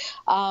too.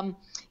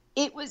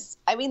 It was,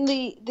 I mean,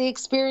 the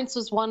experience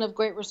was one of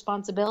great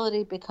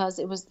responsibility because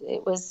it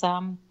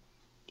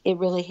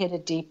really hit a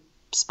deep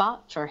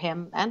spot for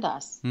him and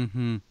us.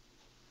 Mm-hmm.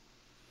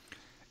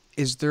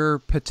 Is there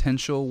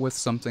potential with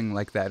something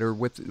like that, or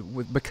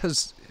with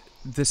because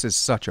this is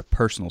such a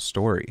personal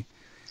story,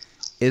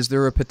 is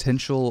there a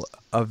potential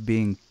of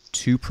being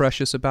too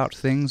precious about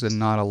things and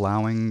not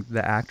allowing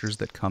the actors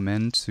that come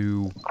in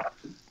to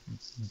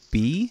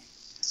be?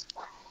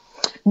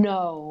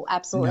 No,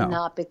 absolutely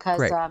not, because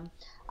Great.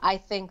 I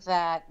think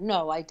that,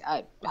 no, I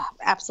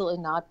absolutely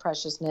not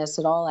preciousness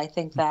at all. I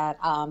think that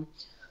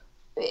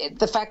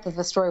the fact that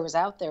the story was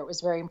out there, it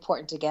was very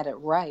important to get it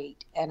right.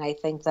 And I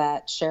think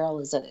that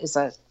Cheryl is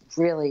a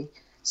really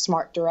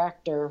smart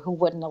director who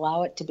wouldn't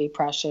allow it to be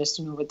precious,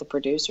 with the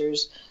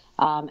producers.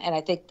 And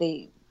I think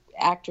the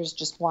actors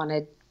just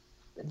wanted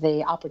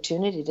the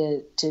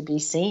opportunity to be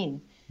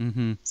seen.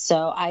 Mm-hmm.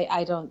 So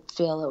I don't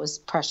feel it was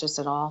precious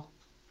at all.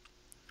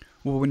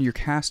 Well, when you're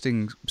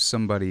casting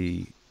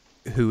somebody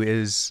who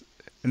is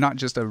not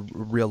just a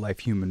real-life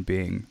human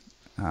being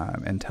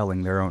and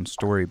telling their own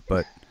story,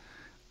 but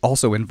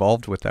also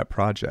involved with that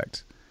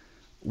project,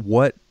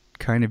 what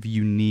kind of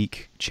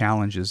unique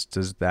challenges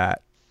does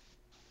that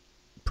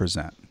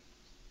present?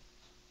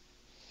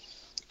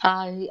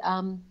 I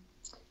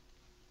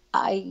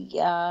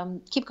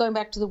keep going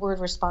back to the word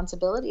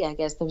responsibility. I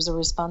guess there was a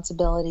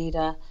responsibility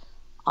to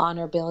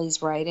honor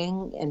Billy's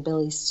writing and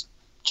Billy's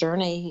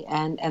journey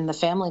and the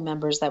family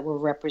members that were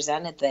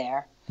represented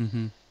there.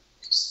 Mm-hmm.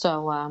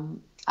 So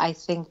I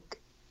think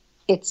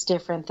it's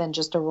different than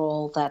just a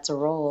role that's a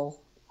role.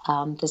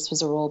 This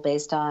was a role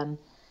based on,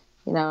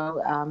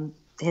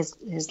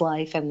 his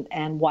life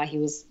and why he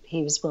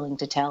was willing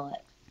to tell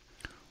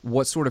it.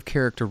 What sort of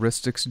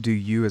characteristics do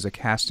you as a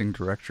casting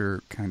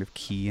director kind of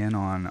key in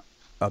on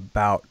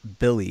about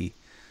Billy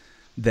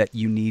that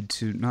you need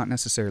to not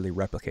necessarily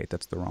replicate,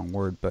 that's the wrong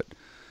word, but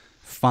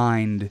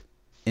find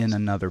in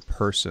another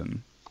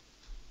person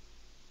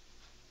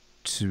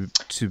to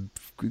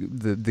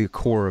the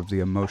core of the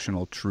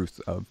emotional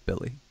truth of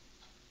Billy,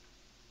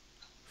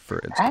 for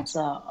instance?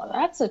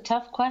 That's a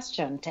tough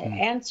question to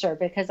answer,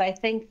 because I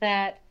think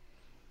that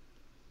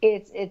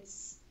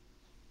it's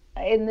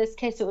in this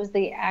case it was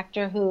the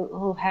actor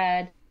who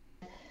had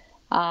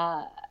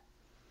I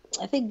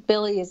think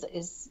Billy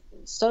is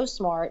so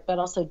smart but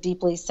also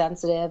deeply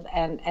sensitive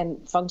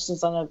and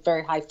functions on a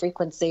very high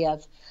frequency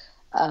of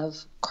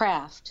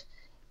craft,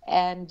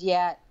 and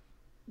yet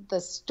the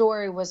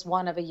story was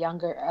one of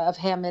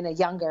him in a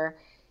younger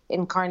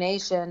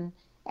incarnation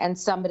and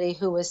somebody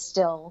who was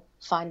still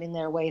finding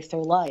their way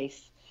through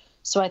life.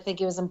 So I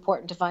think it was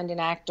important to find an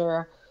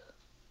actor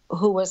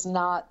who was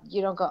not,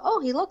 you don't go, oh,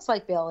 he looks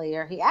like Billy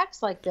or he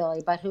acts like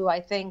Billy, but who I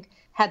think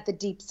had the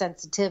deep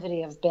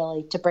sensitivity of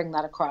Billy to bring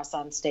that across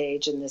on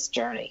stage in this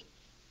journey.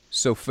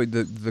 So for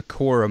the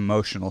core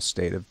emotional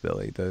state of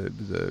Billy,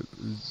 the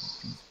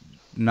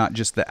not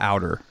just the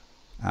outer,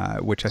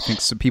 which I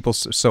think some people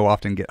so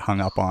often get hung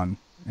up on.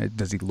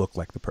 Does he look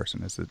like the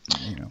person? Is it,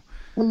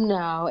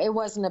 No, it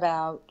wasn't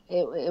about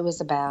it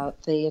was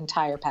about the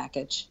entire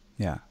package.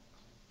 Yeah.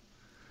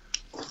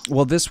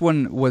 Well, this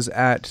one was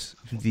at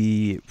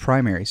the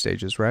primary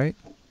stages, right?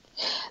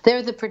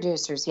 They're the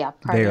producers, yeah.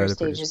 Primary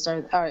Stages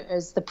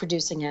is the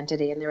producing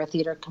entity, and they're a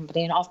theater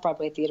company, an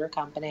off-Broadway theater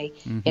company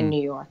in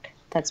New York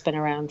that's been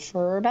around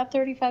for about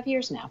 35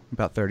 years now.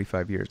 About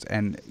 35 years.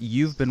 And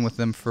you've been with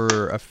them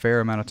for a fair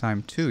amount of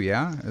time, too,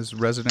 yeah? As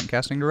resident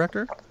casting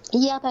director?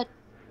 Yeah, about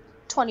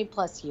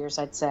 20-plus years,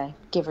 I'd say,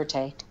 give or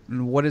take.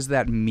 And what does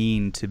that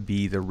mean to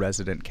be the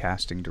resident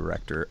casting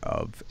director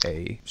of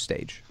a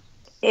stage?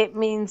 It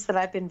means that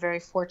I've been very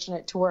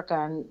fortunate to work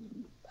on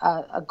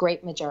a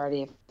great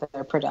majority of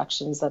their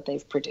productions that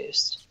they've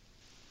produced.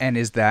 And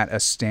is that a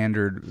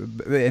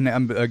standard?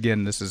 And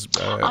again, this is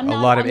a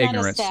lot of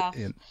ignorance.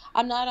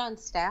 I'm not on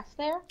staff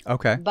there.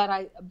 Okay.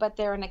 But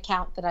they're an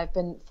account that I've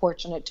been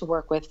fortunate to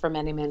work with for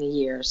many, many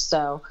years.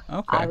 So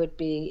okay. I would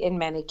be, in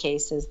many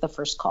cases, the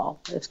first call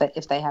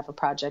if they have a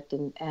project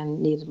and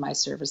needed my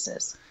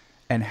services.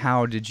 And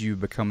how did you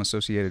become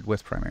associated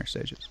with Primary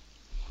Stages?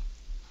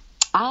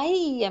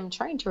 I am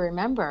trying to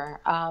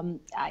remember.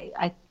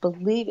 I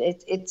believe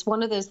it's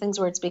one of those things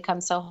where it's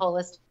become so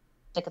holistic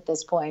at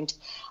this point.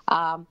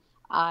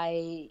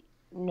 I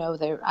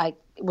know I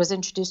was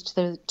introduced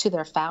to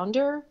their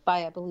founder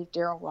by, I believe,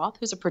 Daryl Roth,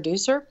 who's a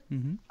producer,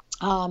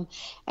 and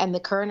the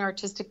current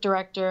artistic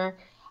director.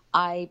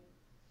 I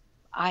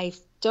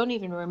don't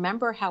even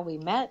remember how we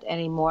met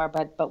anymore,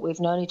 but we've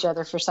known each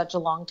other for such a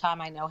long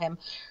time. I know him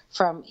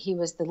he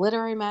was the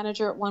literary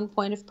manager at one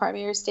point of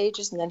Primary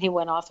Stages, and then he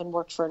went off and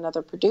worked for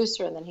another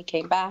producer, and then he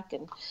came back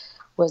and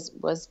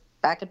was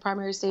back at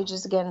Primary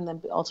Stages again, and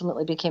then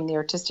ultimately became the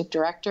artistic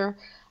director.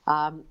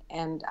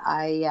 And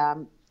I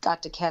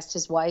got to cast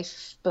his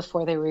wife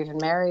before they were even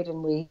married,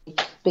 and we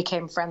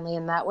became friendly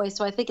in that way.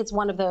 So I think it's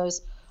one of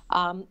those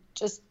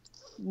just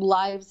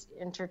lives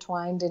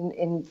intertwined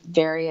in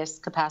various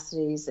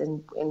capacities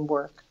in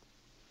work.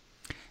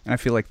 And I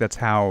feel like that's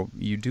how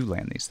you do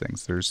land these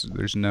things.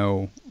 There's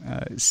no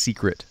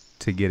secret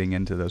to getting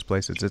into those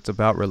places. It's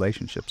about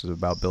relationships. It's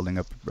about building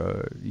up,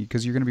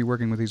 because you're going to be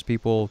working with these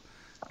people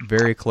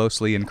very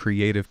closely in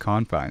creative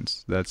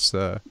confines. That's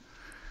a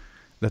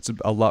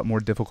lot more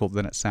difficult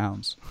than it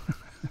sounds.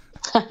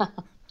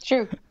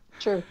 True.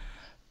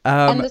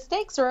 And the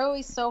stakes are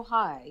always so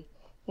high.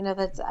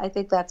 I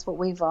think that's what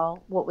we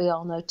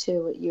all know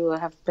too. What you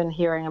have been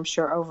hearing, I'm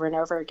sure, over and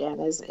over again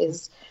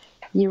is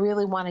you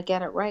really want to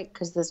get it right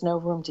because there's no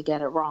room to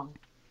get it wrong.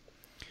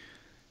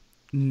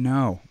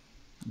 No,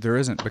 there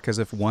isn't, because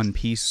if one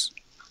piece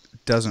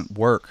doesn't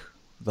work,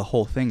 the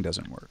whole thing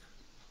doesn't work.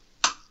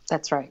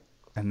 That's right.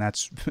 And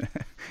that's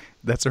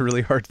a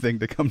really hard thing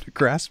to come to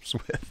grasps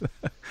with.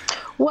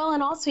 Well,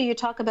 and also you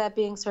talk about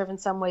being sort of in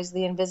some ways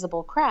the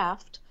invisible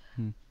craft,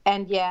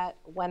 and yet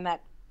when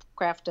that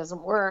craft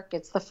doesn't work,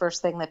 it's the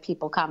first thing that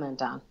people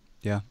comment on.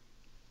 Yeah,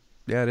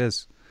 it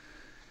is.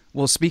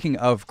 Well, speaking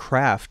of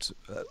craft,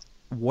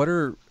 what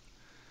are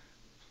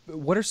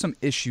some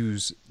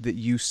issues that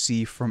you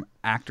see from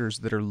actors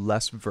that are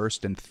less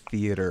versed in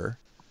theater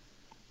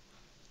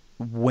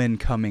when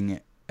coming,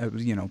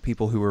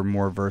 people who are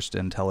more versed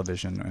in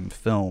television and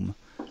film,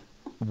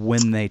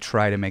 when they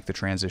try to make the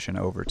transition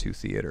over to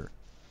theater?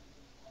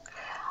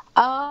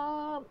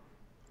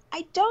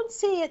 I don't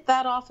see it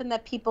that often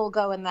that people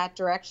go in that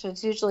direction.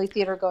 It's usually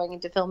theater going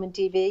into film and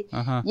TV.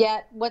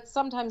 Yet what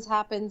sometimes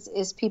happens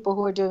is people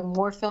who are doing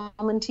more film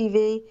and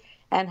TV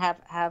and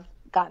have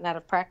gotten out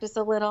of practice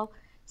a little,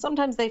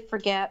 sometimes they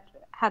forget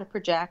how to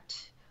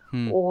project,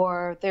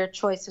 or their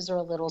choices are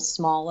a little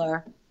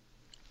smaller,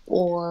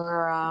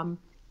 or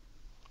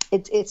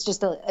it's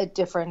just a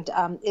different,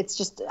 it's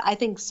just, I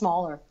think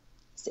smaller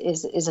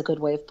is a good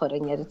way of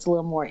putting it. It's a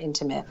little more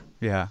intimate.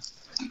 Yeah.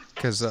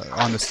 Because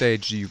on the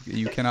stage,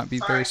 you cannot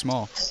be very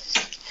small.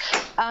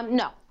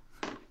 No.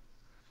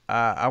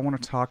 I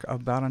want to talk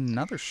about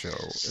another show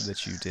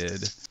that you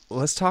did.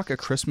 Let's talk A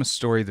Christmas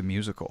Story, the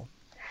musical.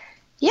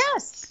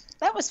 Yes,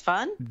 that was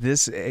fun.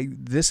 This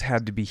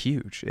had to be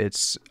huge.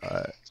 It's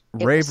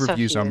rave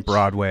reviews on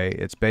Broadway.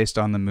 It's based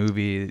on the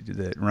movie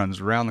that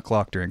runs around the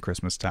clock during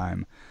Christmas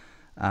time.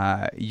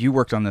 You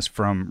worked on this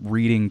from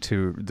reading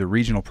to the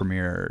regional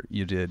premiere.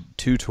 You did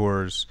 2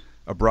 tours,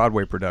 a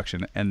Broadway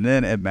production, and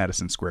then at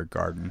Madison Square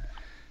Garden.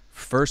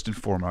 First and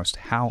foremost,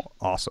 how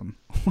awesome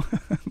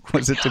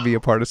was it to be a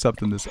part of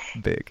something this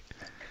big?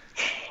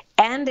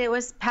 And it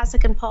was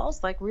Pasek and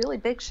Paul's really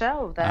big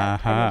show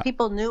that I mean,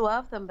 people knew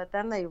of them, but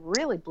then they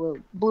really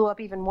blew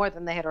up even more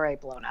than they had already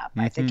blown up.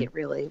 I think it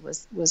really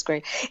was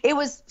great. It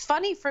was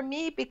funny for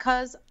me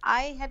because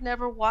I had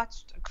never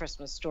watched A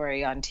Christmas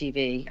Story on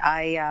TV.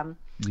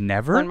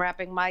 Never? When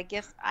wrapping my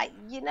gifts, I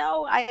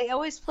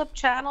always flip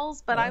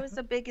channels, but I was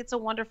a big It's a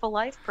Wonderful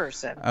Life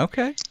person.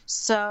 Okay.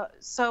 So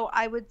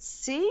I would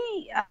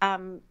see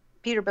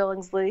Peter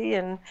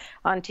Billingsley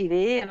on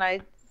TV, and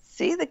I'd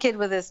see the kid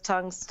with his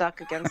tongue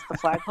stuck against the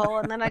flagpole,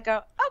 and then I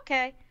go,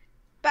 okay,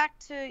 back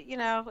to,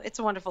 It's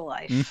a Wonderful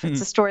Life. It's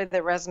a story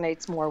that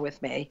resonates more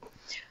with me.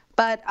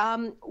 But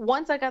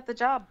once I got the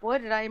job, boy,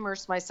 did I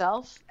immerse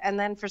myself. And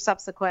then for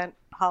subsequent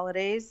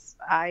holidays,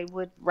 I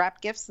would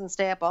wrap gifts and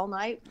stay up all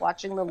night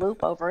watching the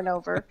loop over and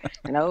over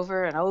and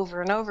over and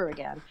over and over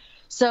again.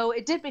 So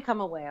it did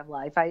become a way of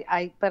life.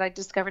 But I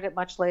discovered it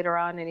much later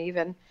on. And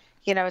even,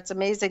 it's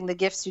amazing the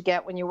gifts you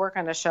get when you work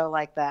on a show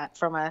like that,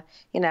 from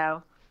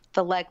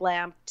the leg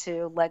lamp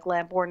to leg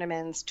lamp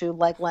ornaments to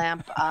leg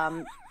lamp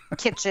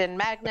kitchen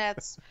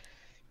magnets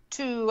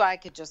to, I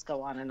could just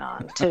go on and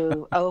on,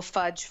 to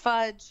fudge,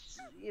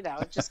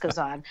 it just goes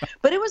on.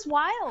 But it was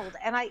wild.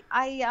 And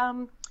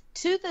I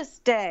to this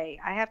day,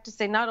 I have to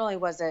say, not only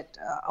was it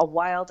a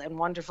wild and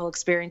wonderful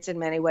experience in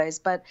many ways,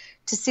 but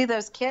to see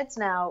those kids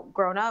now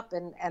grown up,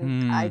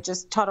 and I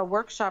just taught a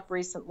workshop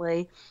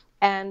recently,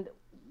 and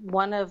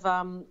one of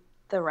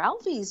the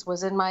Ralphies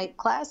was in my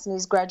class, and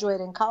he's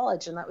graduating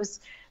college, and that was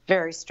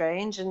very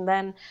strange. And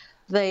then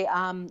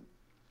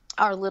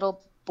our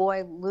little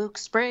boy Luke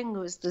Spring,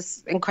 who's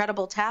this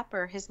incredible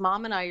tapper, his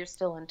mom and I are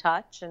still in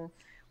touch, and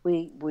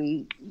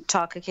we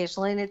talk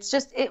occasionally, and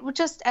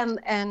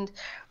and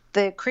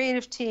the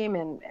creative team,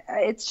 and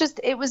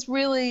it was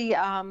really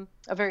a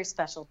very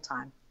special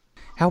time.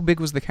 How big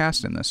was the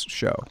cast in this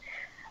show?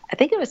 I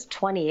think it was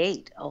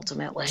 28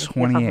 ultimately,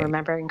 28. If I'm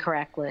remembering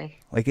correctly.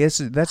 That's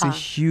a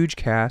huge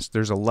cast.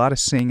 There's a lot of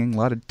singing, a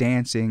lot of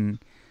dancing.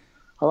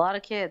 A lot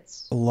of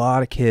kids.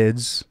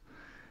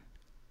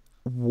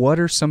 What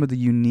are some of the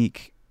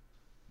unique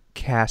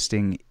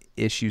casting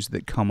issues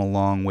that come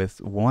along with,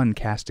 one,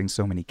 casting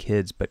so many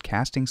kids, but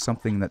casting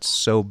something that's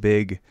so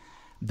big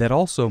that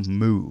also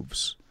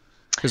moves?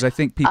 Because I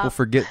think people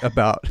forget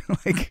about,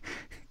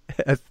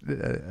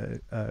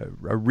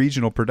 a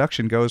regional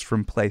production goes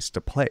from place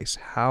to place.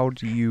 How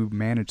do you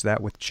manage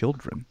that with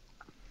children?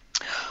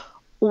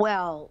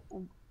 Well,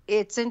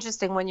 it's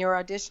interesting. When you're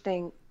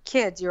auditioning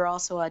kids, you're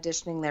also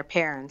auditioning their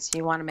parents.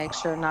 You want to make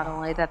sure not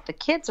only that the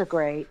kids are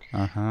great,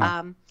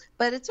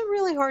 but it's a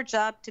really hard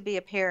job to be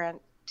a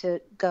parent,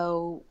 to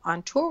go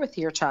on tour with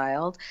your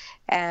child.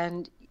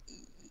 And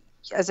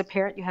as a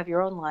parent, you have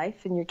your own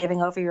life, and you're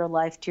giving over your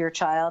life to your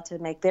child to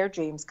make their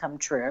dreams come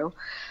true.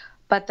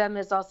 But then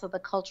there's also the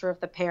culture of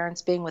the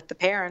parents being with the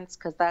parents,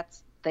 because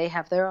they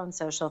have their own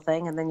social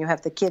thing, and then you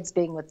have the kids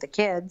being with the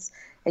kids,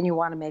 and you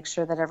want to make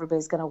sure that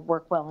everybody's going to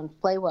work well and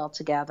play well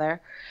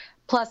together.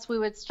 Plus, we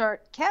would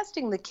start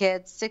casting the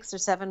kids 6 or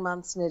 7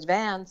 months in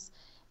advance,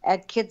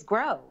 and kids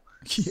grow.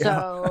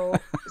 Yeah.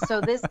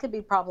 So this could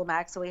be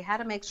problematic. So we had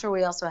to make sure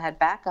we also had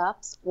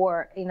backups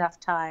or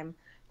enough time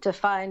to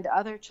find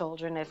other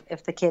children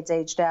if the kids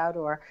aged out,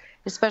 or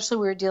especially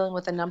we were dealing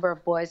with a number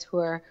of boys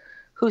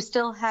who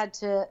still had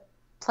to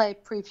play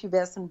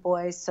prepubescent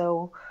boys,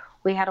 so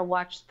we had to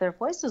watch their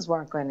voices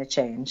weren't going to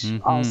change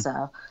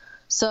also.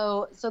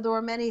 So there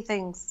were many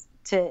things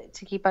to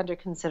keep under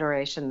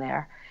consideration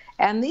there.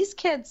 And these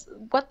kids,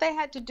 what they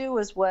had to do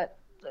is what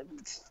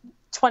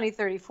 20,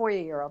 30,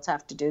 40-year-olds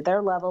have to do.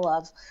 Their level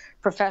of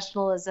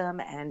professionalism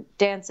and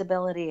dance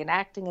ability and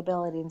acting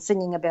ability and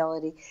singing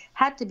ability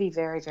had to be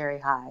very, very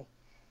high.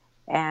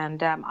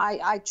 And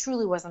I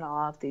truly was in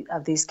awe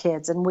of these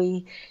kids. And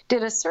we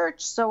did a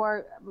search.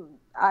 So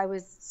I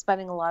was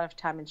spending a lot of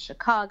time in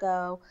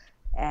Chicago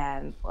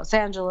and Los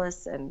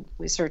Angeles, and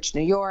we searched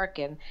New York.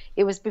 And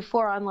it was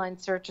before online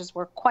searches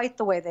were quite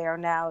the way they are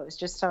now. It was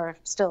just sort of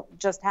still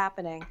just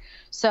happening.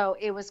 So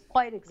it was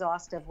quite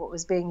exhaustive what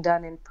was being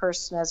done in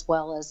person as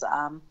well as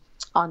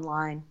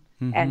online,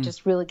 and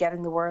just really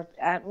getting the word.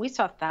 And we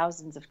saw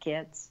thousands of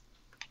kids.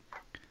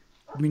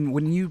 I mean,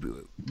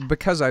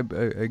 because I,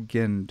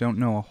 again, don't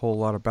know a whole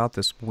lot about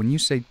this, when you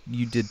say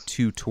you did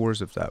 2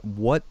 tours of that,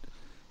 what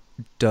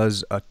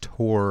does a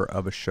tour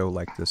of a show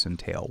like this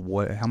entail?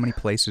 How many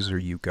places are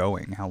you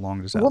going? How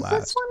long does that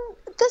last?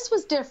 This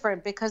was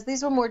different because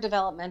these were more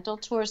developmental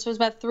tours. So it was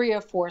about 3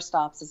 or 4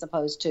 stops as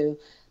opposed to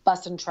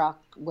bus and truck,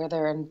 where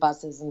they're in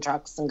buses and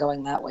trucks and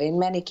going that way. In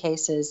many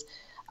cases,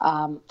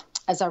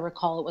 as I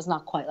recall, it was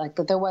not quite like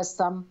that. There was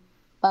some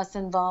bus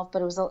involved,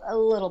 but it was a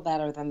little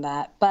better than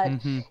that. But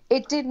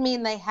it did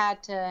mean they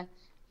had to,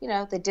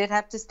 they did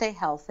have to stay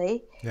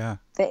healthy. Yeah.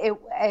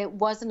 It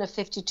wasn't a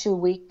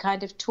 52-week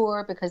kind of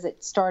tour because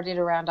it started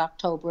around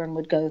October and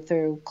would go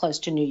through close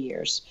to New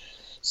Year's.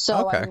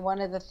 So okay. I mean, one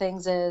of the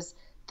things is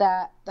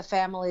that the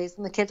families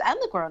and the kids and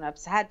the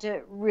grown-ups had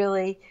to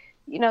really,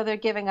 they're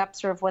giving up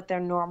sort of what their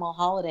normal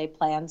holiday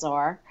plans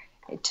are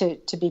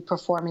to be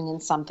performing in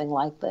something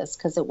like this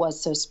because it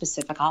was so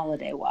specific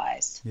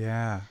holiday-wise.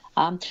 Yeah.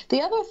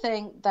 The other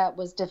thing that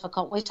was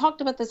difficult, we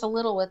talked about this a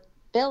little with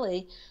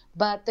Billy,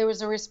 but there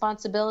was a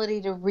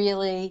responsibility to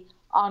really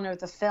honor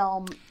the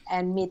film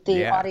and meet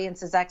the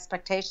audience's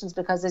expectations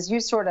because as you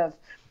sort of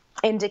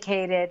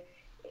indicated,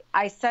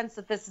 I sense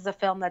that this is a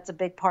film that's a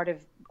big part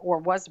of, or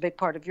was a big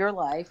part of your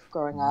life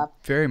growing up.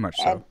 Very much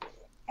so.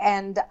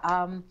 And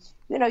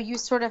you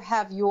sort of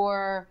have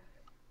there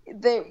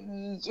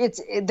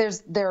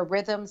are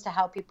rhythms to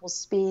how people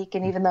speak,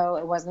 and even though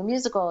it wasn't a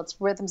musical, it's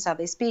rhythms how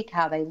they speak,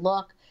 how they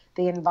look,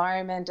 the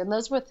environment, and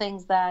those were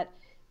things that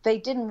they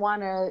didn't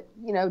want to,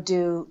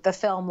 do the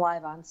film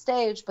live on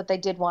stage, but they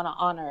did want to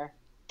honor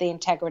the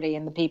integrity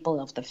and the people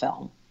of the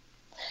film.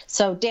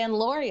 So Dan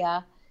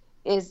Lauria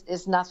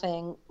is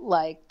nothing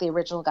like the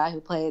original guy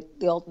who played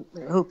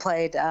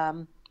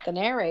the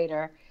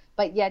narrator,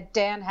 but yet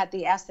Dan had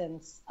the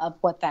essence of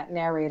what that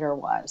narrator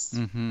was.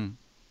 Mm-hmm.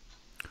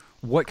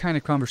 What kind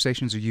of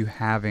conversations are you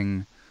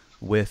having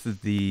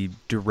with the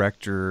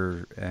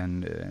director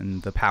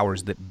and the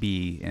powers that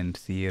be in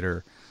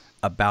theater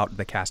about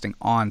the casting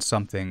on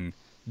something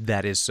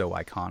that is so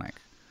iconic?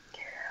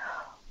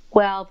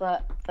 Well,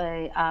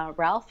 the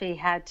Ralphie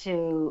had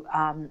to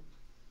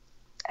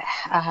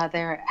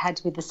there had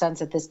to be the sense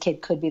that this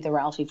kid could be the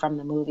Ralphie from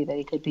the movie, that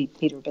he could be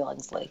Peter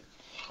Billingsley.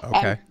 Okay.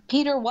 And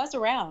Peter was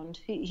around.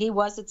 He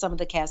was at some of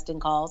the casting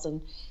calls,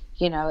 and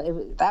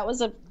that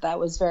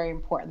was very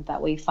important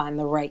that we find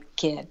the right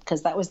kid,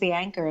 because that was the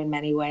anchor in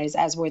many ways,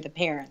 as were the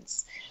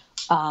parents.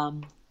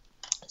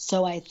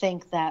 So I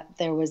think that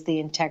there was the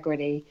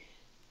integrity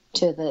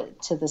to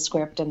the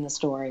script and the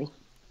story.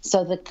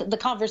 So the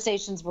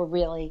conversations were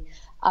really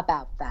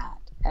about that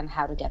and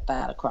how to get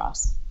that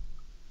across.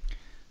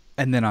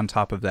 And then on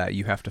top of that,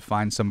 you have to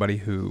find somebody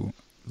who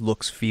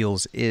looks,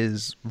 feels,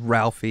 is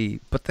Ralphie,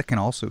 but that can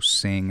also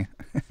sing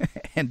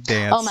and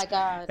dance. Oh my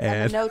God.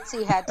 And the notes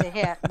he had to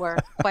hit were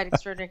quite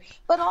extraordinary.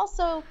 But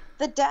also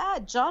the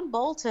dad, John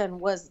Bolton,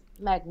 was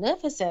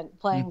magnificent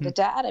playing the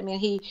dad. I mean,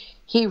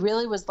 he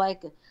really was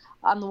like,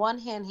 on the one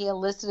hand, he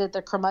elicited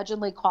the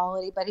curmudgeonly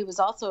quality, but he was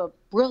also a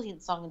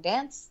brilliant song and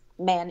dance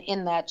man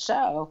in that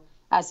show,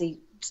 as he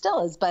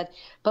still is. But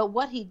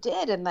what he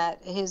did in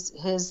that,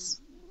 his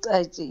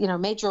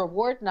major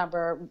award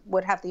number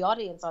would have the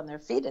audience on their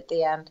feet at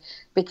the end,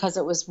 because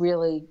it was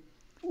really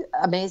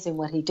amazing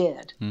what he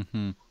did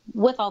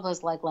with all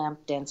those leg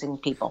lamp dancing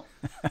people.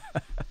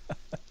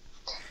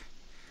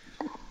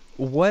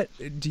 What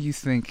do you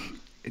think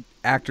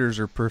actors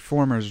or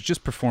performers,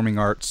 just performing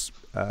arts,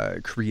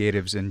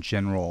 creatives in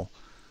general,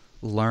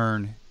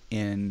 learn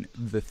in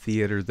the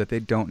theater that they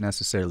don't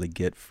necessarily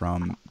get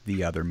from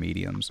the other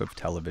mediums of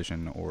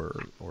television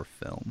or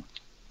film?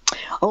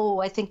 Oh,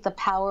 I think the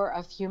power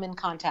of human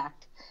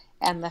contact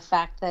and the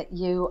fact that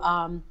you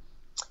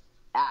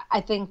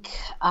I think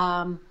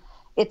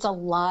it's a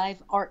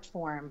live art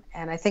form,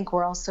 and I think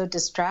we're all so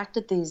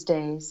distracted these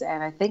days.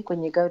 And I think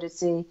when you go to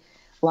see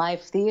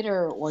live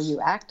theater or you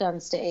act on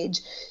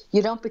stage,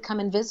 you don't become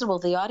invisible.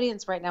 The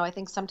audience right now, I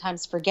think,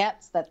 sometimes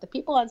forgets that the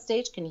people on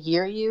stage can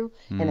hear you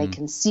and they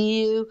can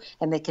see you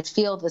and they can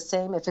feel the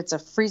same. If it's a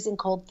freezing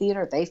cold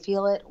theater, they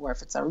feel it. Or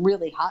if it's a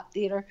really hot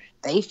theater,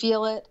 they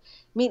feel it.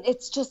 I mean,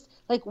 it's just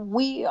like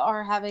we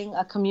are having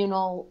a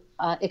communal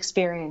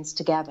experience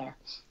together.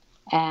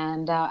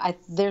 And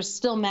there's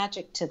still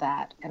magic to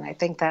that. And I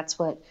think that's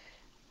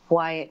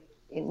why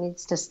it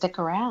needs to stick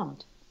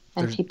around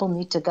and people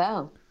need to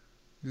go.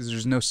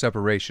 There's no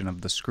separation of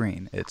the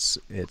screen.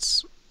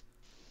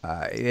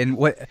 And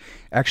what,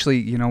 actually,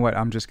 you know what?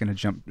 I'm just going to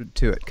jump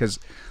to it because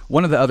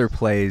one of the other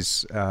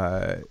plays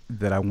that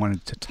I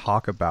wanted to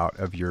talk about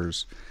of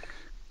yours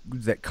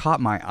that caught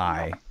my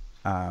eye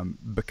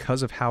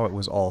because of how it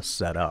was all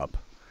set up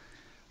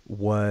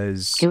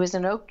was... It was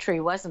an oak tree,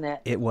 wasn't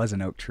it? It was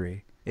an oak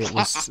tree. It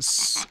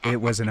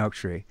was an oak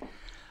tree.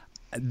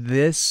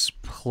 This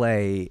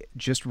play,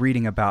 just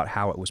reading about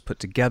how it was put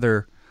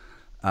together,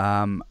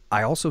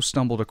 I also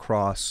stumbled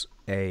across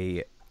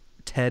a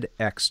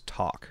TEDx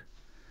talk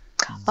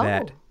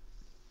that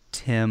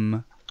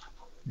Tim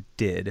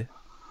did.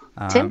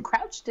 Tim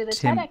Crouch did a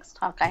TEDx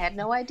talk. I had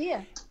no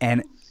idea.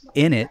 And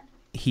in it,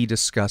 he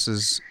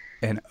discusses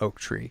an oak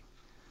tree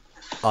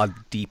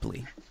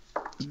deeply.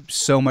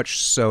 So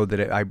much so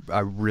that I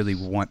really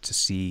want to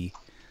see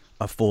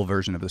a full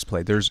version of this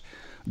play. There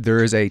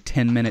is a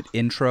 10-minute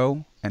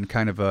intro and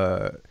kind of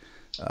a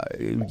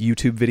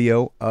YouTube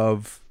video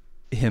of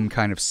him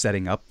kind of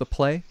setting up the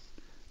play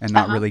and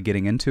not really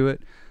getting into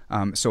it.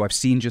 So I've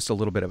seen just a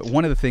little bit of it.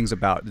 One of the things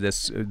about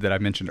this that I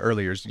mentioned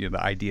earlier is the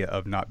idea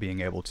of not being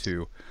able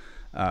to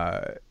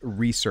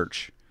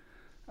research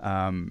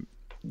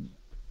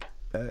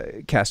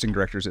casting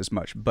directors as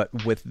much.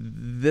 But with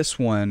this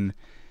one,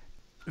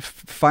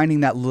 finding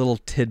that little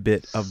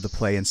tidbit of the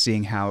play and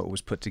seeing how it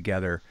was put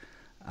together,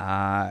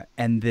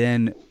 and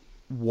then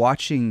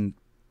watching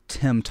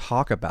Tim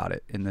talk about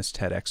it in this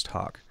TEDx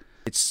talk,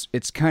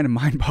 it's kind of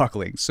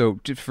mind-boggling. So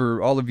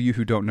for all of you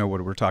who don't know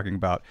what we're talking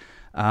about,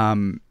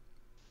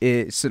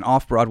 it's an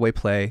off-Broadway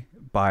play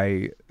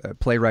by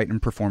playwright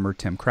and performer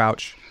Tim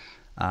Crouch,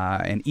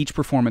 and each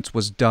performance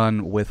was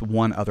done with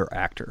one other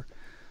actor.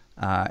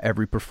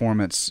 Every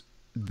performance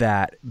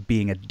that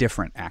being a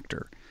different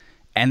actor.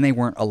 And they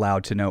weren't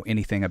allowed to know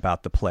anything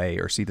about the play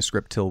or see the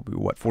script till,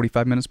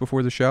 45 minutes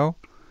before the show?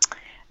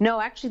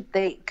 No, actually,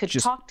 they could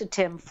talk to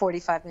Tim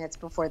 45 minutes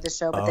before the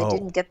show, but they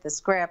didn't get the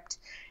script,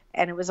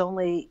 and it was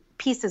only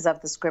pieces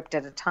of the script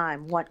at a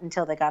time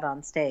until they got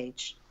on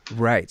stage.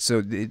 Right,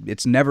 so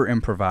it's never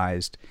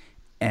improvised,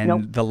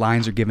 and the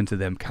lines are given to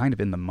them kind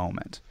of in the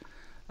moment.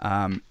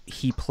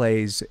 He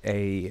plays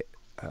a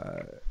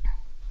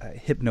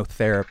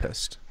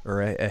hypnotherapist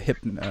or a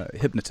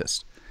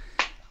hypnotist.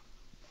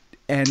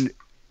 And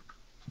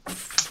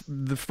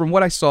from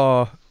what I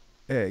saw,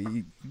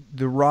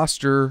 the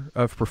roster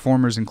of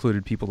performers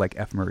included people like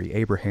F. Murray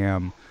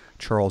Abraham,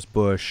 Charles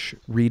Busch,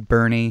 Reed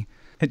Birney,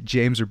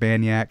 James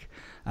Urbaniak,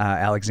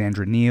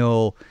 Alexandra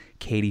Neal,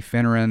 Katie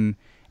Finneran,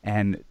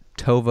 and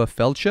Tova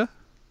Feldsha.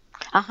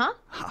 Uh-huh.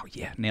 Oh,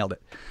 yeah, nailed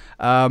it.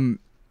 And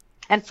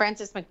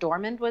Frances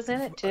McDormand was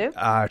in it, too?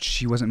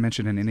 She wasn't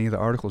mentioned in any of the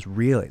articles.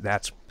 Really?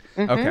 That's...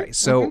 Okay,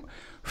 so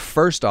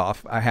first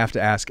off, I have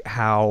to ask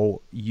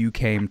how you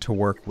came to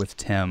work with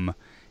Tim,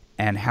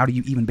 and how do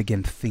you even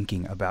begin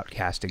thinking about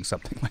casting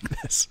something like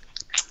this?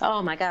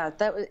 Oh my God,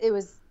 it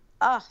was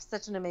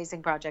such an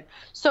amazing project.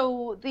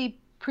 So the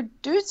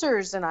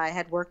producers and I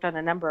had worked on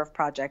a number of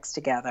projects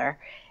together,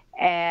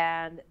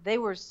 and they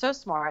were so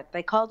smart.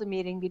 They called a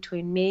meeting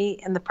between me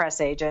and the press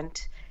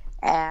agent,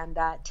 and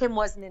Tim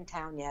wasn't in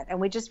town yet,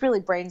 and we just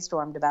really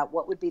brainstormed about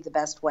what would be the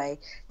best way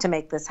to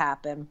make this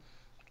happen.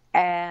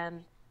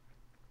 And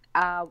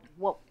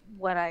what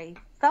I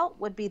felt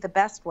would be the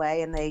best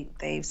way, and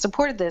they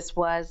supported this,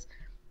 was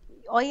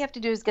all you have to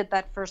do is get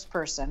that first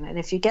person. And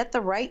if you get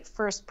the right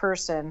first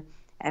person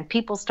and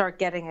people start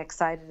getting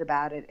excited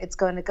about it, it's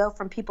going to go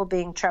from people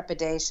being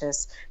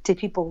trepidatious to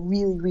people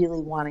really,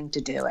 really wanting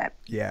to do it.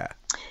 Yeah.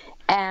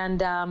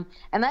 And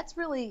that's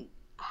really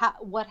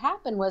what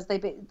happened. Was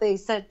they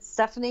said,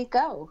 Stephanie,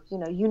 go.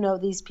 You know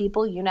these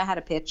people. You know how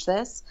to pitch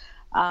this.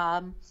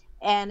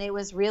 And it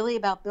was really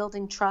about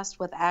building trust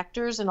with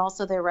actors and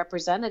also their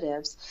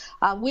representatives.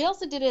 We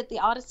also did it at the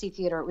Odyssey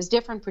Theater. It was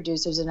different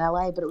producers in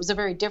LA, but it was a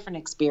very different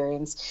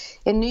experience.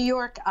 In New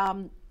York,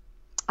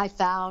 I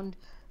found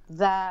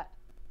that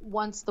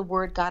once the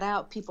word got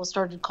out, people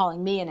started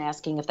calling me and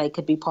asking if they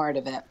could be part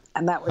of it.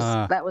 And that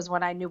was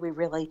when I knew we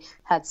really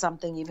had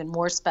something even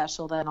more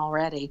special than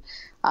already.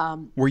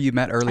 Were you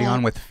met early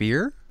on with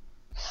fear?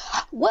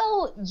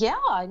 Well, yeah.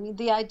 I mean,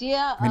 the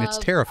idea. It's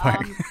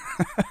terrifying.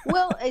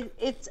 Well,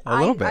 it's. A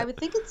little bit. I would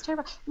think it's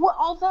terrifying. Well,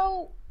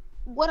 although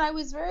what I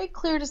was very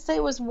clear to say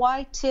was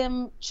why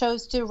Tim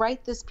chose to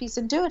write this piece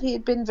and do it. He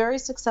had been very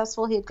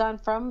successful. He had gone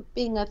from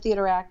being a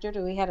theater actor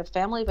to he had a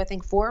family of, I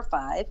think, 4 or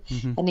 5,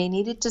 and he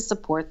needed to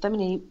support them,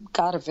 and he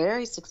got a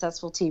very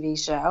successful TV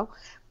show.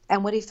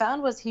 And what he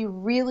found was he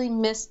really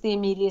missed the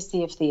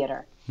immediacy of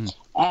theater.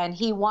 And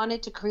he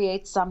wanted to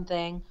create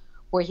something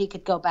where he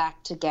could go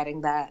back to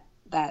getting that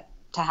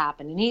to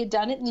happen. And he had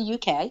done it in the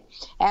UK.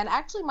 And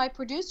actually, my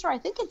producer, I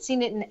think, had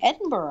seen it in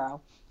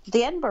Edinburgh,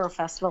 the Edinburgh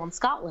Festival in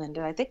Scotland.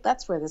 And I think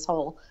that's where this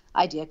whole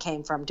idea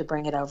came from, to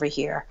bring it over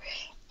here.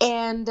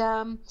 And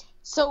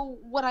so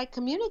what I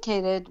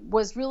communicated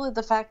was really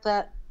the fact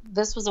that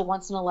this was a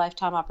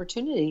once-in-a-lifetime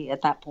opportunity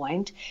at that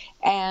point.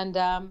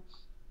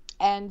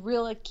 And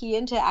really key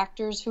into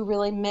actors who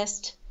really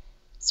missed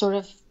sort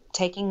of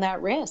taking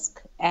that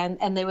risk.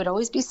 And they would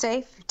always be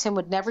safe. Tim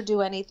would never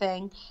do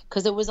anything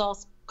because it was all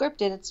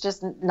scripted. It's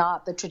just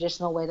not the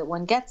traditional way that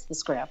one gets the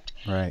script.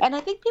 Right. And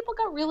I think people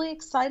got really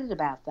excited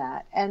about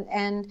that.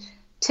 And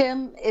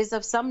Tim is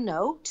of some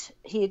note.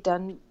 He had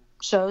done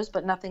shows,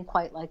 but nothing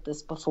quite like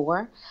this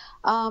before.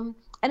 And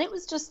it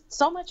was just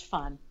so much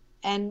fun.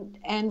 And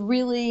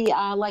really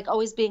like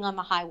always being on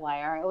the high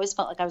wire. I always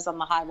felt like I was on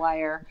the high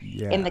wire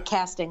in the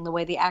casting, the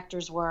way the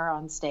actors were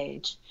on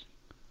stage.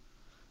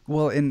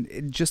 Well,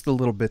 in just the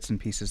little bits and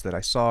pieces that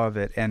I saw of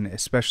it, and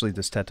especially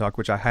this TED Talk,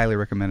 which I highly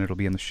recommend. It'll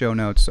be in the show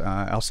notes.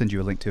 I'll send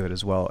you a link to it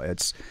as well.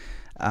 It's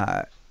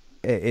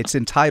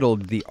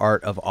entitled "The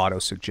Art of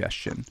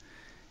Autosuggestion,"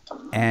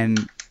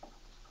 and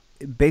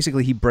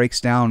basically he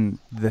breaks down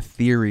the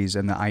theories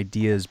and the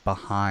ideas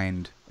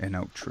behind an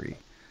oak tree.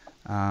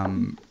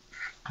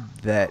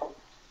 That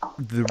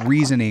the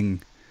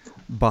reasoning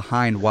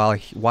behind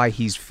why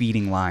he's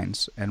feeding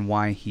lines and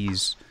why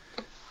he's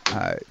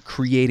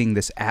creating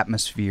this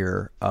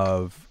atmosphere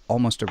of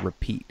almost a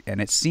repeat. And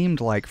it seemed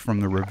like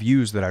from the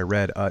reviews that I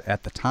read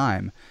at the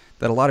time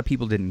that a lot of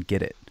people didn't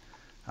get it,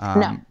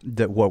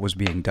 that what was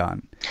being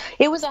done.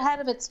 It was ahead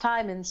of its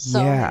time in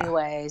so many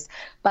ways.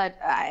 But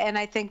and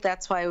I think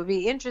that's why it would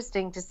be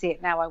interesting to see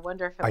it now. I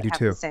wonder if it would have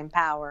the same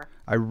power.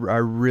 I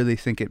really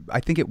think it. I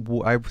think it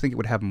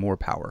would have more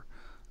power.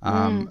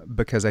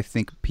 Because I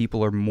think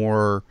people are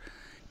more.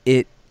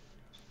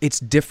 It's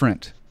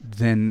different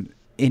than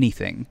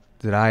anything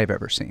that I've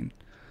ever seen,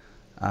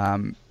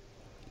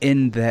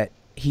 in that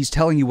he's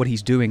telling you what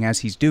he's doing as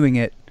he's doing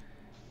it,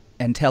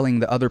 and telling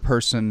the other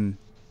person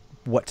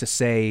what to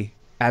say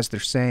as they're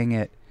saying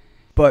it.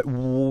 But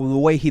the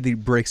way he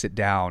breaks it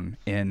down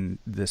in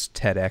this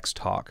TEDx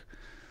talk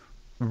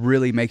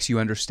really makes you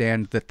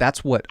understand that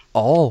that's what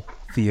all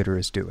theater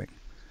is doing.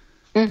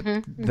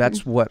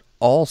 That's what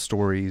all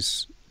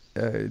stories.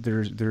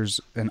 There's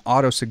an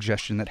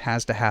auto-suggestion that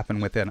has to happen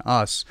within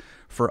us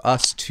for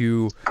us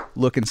to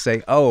look and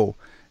say, oh,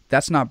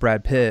 that's not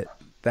Brad Pitt,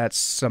 that's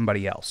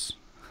somebody else.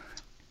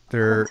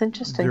 That's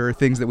interesting. There are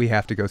things that we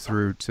have to go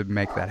through to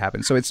make that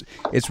happen. So it's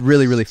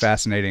really, really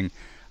fascinating.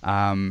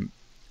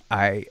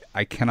 I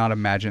cannot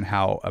imagine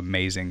how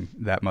amazing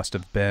that must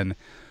have been.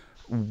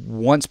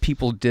 Once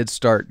people did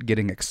start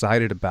getting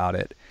excited about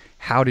it,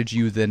 how did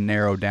you then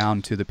narrow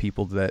down to the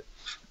people that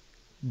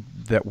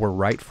were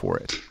right for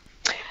it?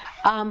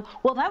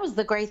 Well, that was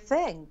the great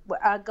thing.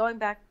 Going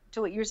back to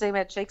what you were saying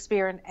about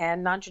Shakespeare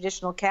and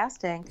non-traditional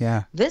casting,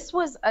 this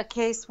was a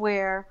case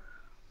where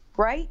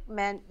right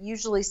meant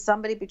usually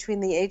somebody between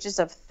the ages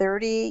of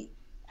 30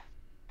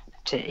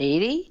 to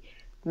 80,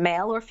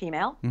 male or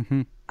female.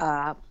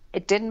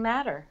 It didn't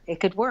matter.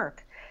 It could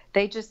work.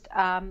 They just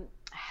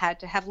had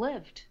to have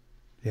lived,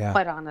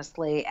 quite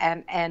honestly,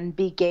 and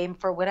be game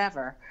for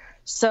whatever.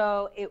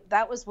 So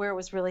that was where it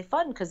was really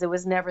fun because it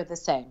was never the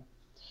same.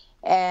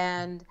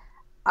 And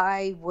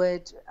I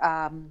would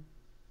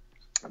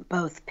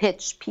both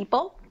pitch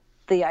people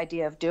the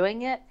idea of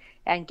doing it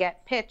and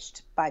get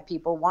pitched by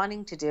people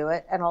wanting to do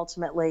it and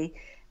ultimately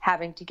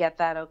having to get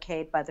that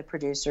okayed by the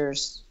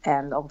producers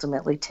and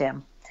ultimately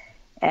Tim.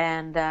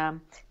 And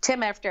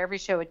Tim, after every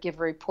show, would give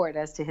a report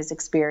as to his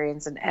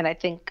experience. And I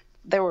think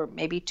there were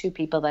maybe 2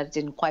 people that it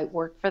didn't quite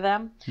work for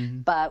them,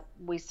 but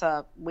we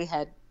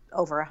had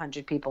over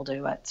 100 people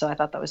do it. So I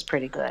thought that was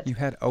pretty good. You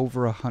had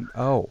over 100.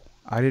 Oh.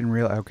 I didn't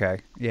realize.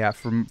 Okay, yeah.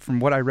 From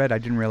what I read, I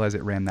didn't realize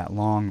it ran that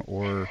long,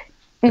 or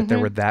that there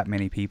were that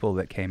many people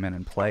that came in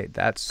and played.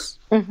 That's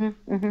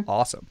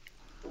awesome.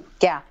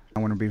 Yeah. I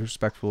want to be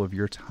respectful of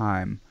your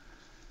time.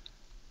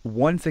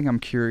 One thing I'm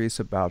curious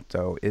about,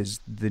 though, is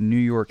the New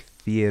York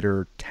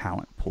theater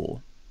talent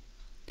pool.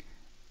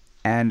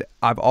 And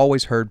I've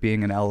always heard,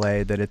 being in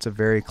LA, that it's a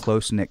very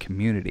close-knit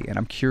community. And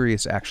I'm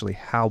curious, actually,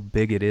 how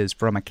big it is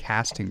from a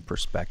casting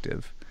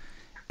perspective,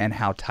 and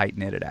how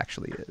tight-knit it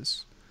actually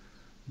is.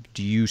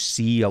 Do you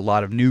see a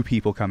lot of new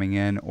people coming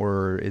in,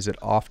 or is it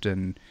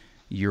often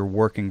you're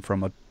working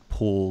from a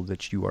pool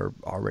that you are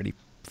already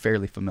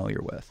fairly familiar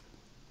with?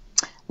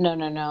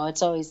 No.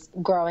 It's always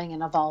growing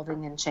and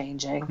evolving and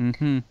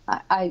changing.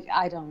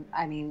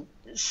 I mean,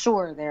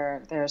 sure,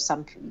 there are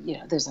some,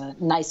 there's a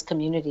nice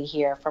community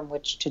here from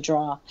which to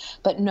draw,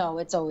 but no,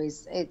 it's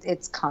always,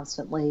 it's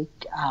constantly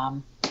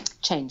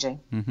changing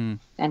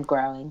and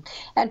growing.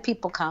 And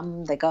people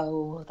come, they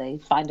go, they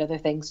find other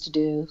things to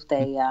do.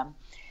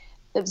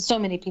 So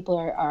many people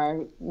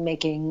are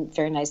making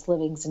very nice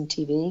livings in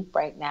TV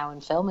right now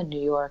and film in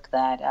New York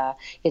that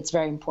it's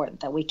very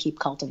important that we keep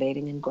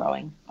cultivating and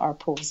growing our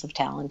pools of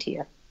talent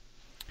here.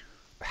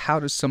 How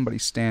does somebody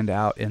stand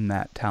out in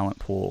that talent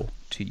pool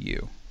to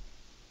you?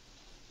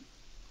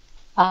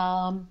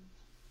 I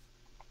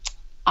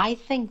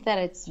think that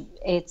it's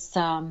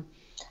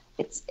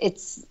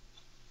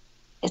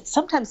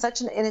sometimes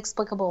such an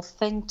inexplicable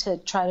thing to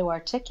try to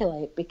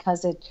articulate,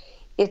 because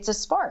it's a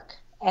spark,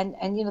 and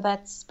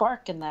that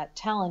spark and that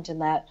talent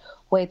and that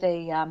way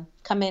they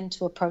come in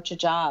to approach a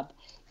job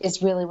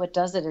is really what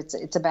does it.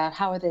 It's about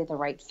how are they the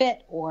right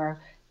fit,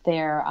 or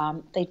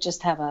they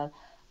just have a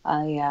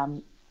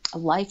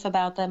life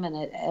about them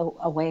and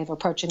a way of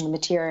approaching the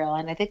material,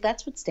 and I think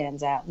that's what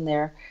stands out in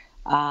their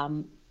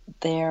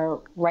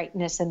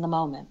rightness in the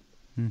moment.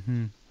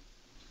 Mm-hmm.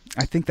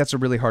 I think that's a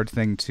really hard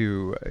thing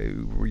to,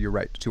 you're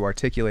right, to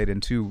articulate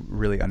and to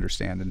really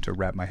understand and to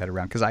wrap my head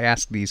around, because I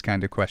ask these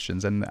kind of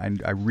questions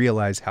and I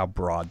realize how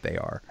broad they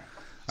are.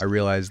 I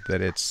realize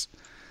that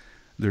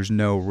there's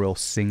no real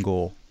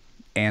single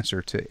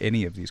answer to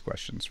any of these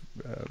questions,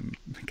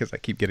 because I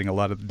keep getting a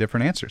lot of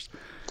different answers.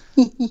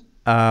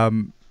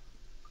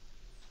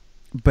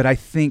 But I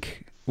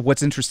think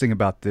what's interesting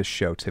about this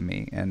show to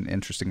me, and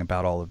interesting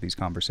about all of these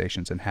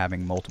conversations and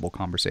having multiple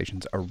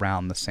conversations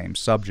around the same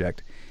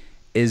subject,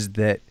 is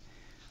that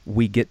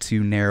we get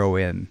to narrow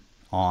in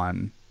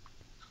on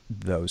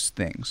those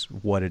things,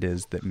 what it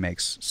is that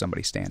makes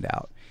somebody stand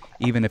out.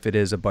 Even if it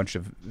is a bunch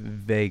of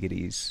vague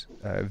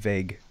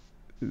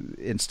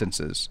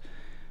instances,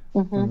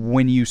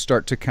 when you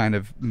start to kind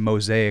of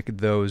mosaic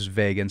those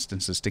vague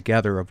instances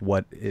together of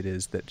what it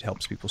is that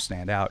helps people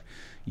stand out,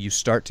 you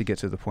start to get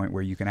to the point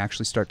where you can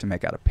actually start to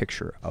make out a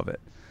picture of it.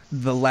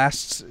 The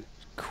last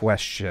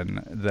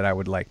question that I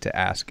would like to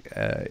ask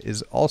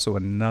is also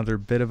another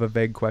bit of a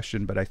vague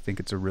question, but I think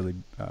it's a really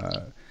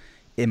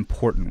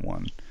important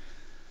one.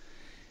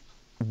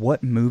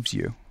 What moves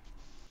you?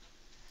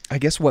 I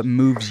guess what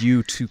moves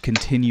you to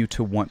continue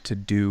to want to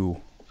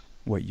do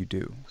what you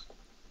do?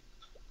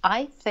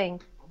 I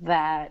think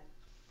that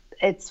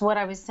it's what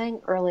I was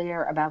saying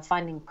earlier about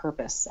finding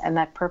purpose. And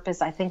that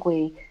purpose, I think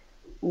we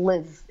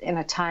live in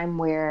a time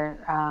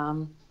where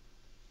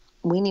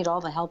we need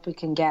all the help we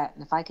can get.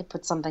 And if I could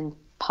put something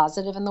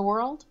positive in the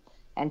world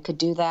and could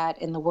do that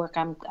in the work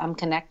I'm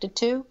connected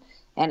to,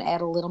 and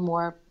add a little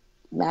more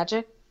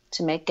magic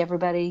to make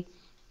everybody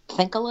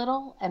think a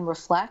little and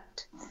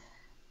reflect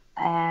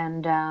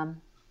and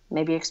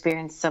maybe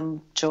experience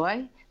some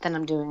joy, then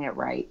I'm doing it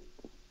right.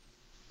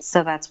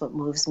 So that's what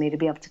moves me, to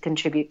be able to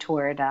contribute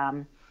toward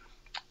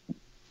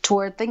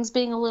things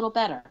being a little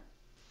better.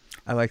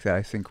 I like that.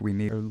 I think we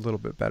need a little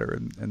bit better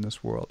in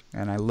this world.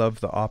 And I love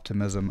the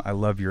optimism. I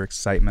love your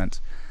excitement.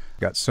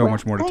 Got so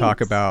much more to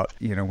talk about.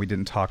 We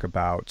didn't talk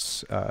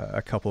about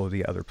a couple of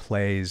the other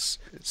plays,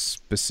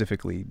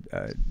 specifically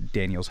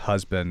Daniel's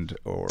Husband,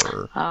 or...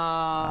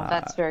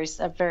 that's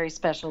a very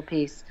special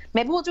piece.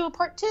 Maybe we'll do a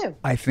part 2.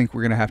 I think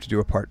we're going to have to do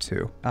a part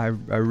 2. I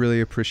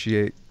really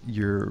appreciate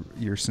your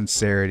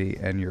sincerity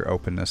and your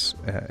openness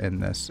in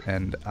this,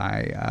 and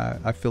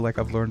I feel like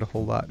I've learned a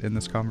whole lot in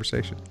this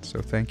conversation.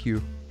 So thank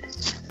you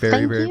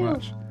very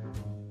much.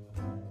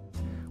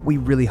 We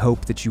really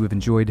hope that you have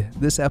enjoyed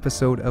this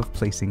episode of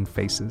Placing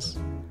Faces.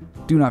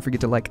 Do not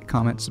forget to like,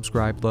 comment,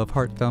 subscribe, love,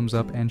 heart, thumbs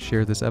up, and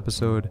share this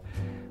episode.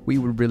 We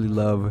would really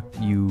love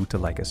you to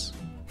like us.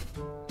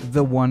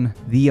 The one,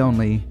 the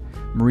only,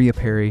 Maria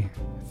Perry,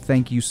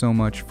 thank you so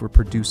much for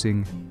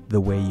producing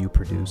the way you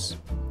produce.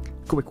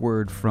 Quick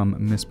word from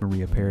Miss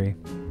Maria Perry.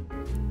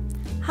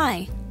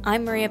 Hi,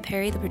 I'm Maria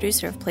Perry, the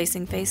producer of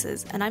Placing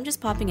Faces, and I'm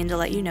just popping in to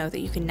let you know that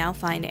you can now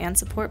find and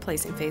support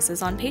Placing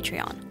Faces on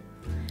Patreon.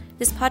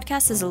 This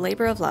podcast is a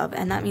labor of love,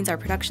 and that means our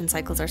production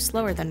cycles are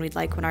slower than we'd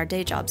like when our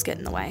day jobs get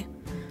in the way.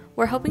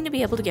 We're hoping to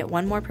be able to get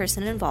one more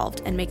person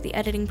involved and make the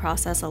editing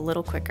process a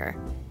little quicker.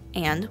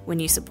 And when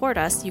you support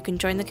us, you can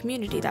join the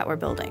community that we're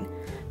building,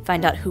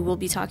 find out who we'll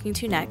be talking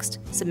to next,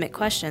 submit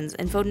questions,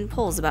 and vote in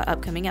polls about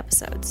upcoming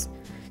episodes.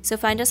 So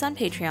find us on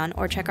Patreon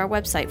or check our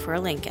website for a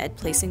link at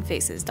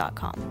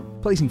placingfaces.com.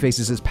 Placing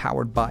Faces is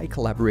powered by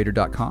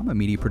Collaborator.com, a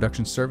media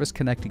production service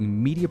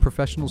connecting media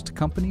professionals to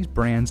companies,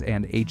 brands,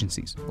 and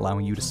agencies,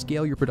 allowing you to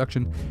scale your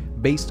production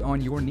based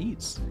on your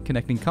needs,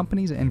 connecting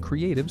companies and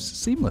creatives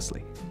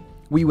seamlessly.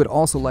 We would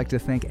also like to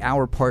thank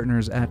our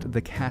partners at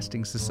the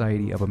Casting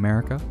Society of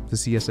America. The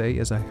CSA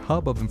is a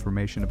hub of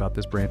information about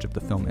this branch of the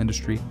film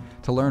industry.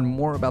 To learn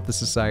more about the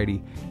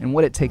society and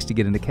what it takes to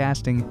get into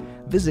casting,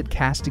 visit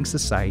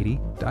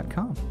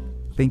castingsociety.com.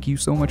 Thank you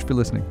so much for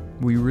listening.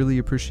 We really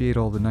appreciate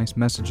all the nice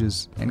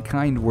messages and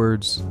kind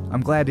words. I'm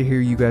glad to hear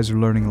you guys are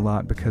learning a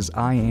lot, because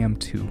I am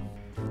too.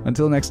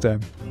 Until next time,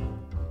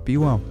 be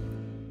well.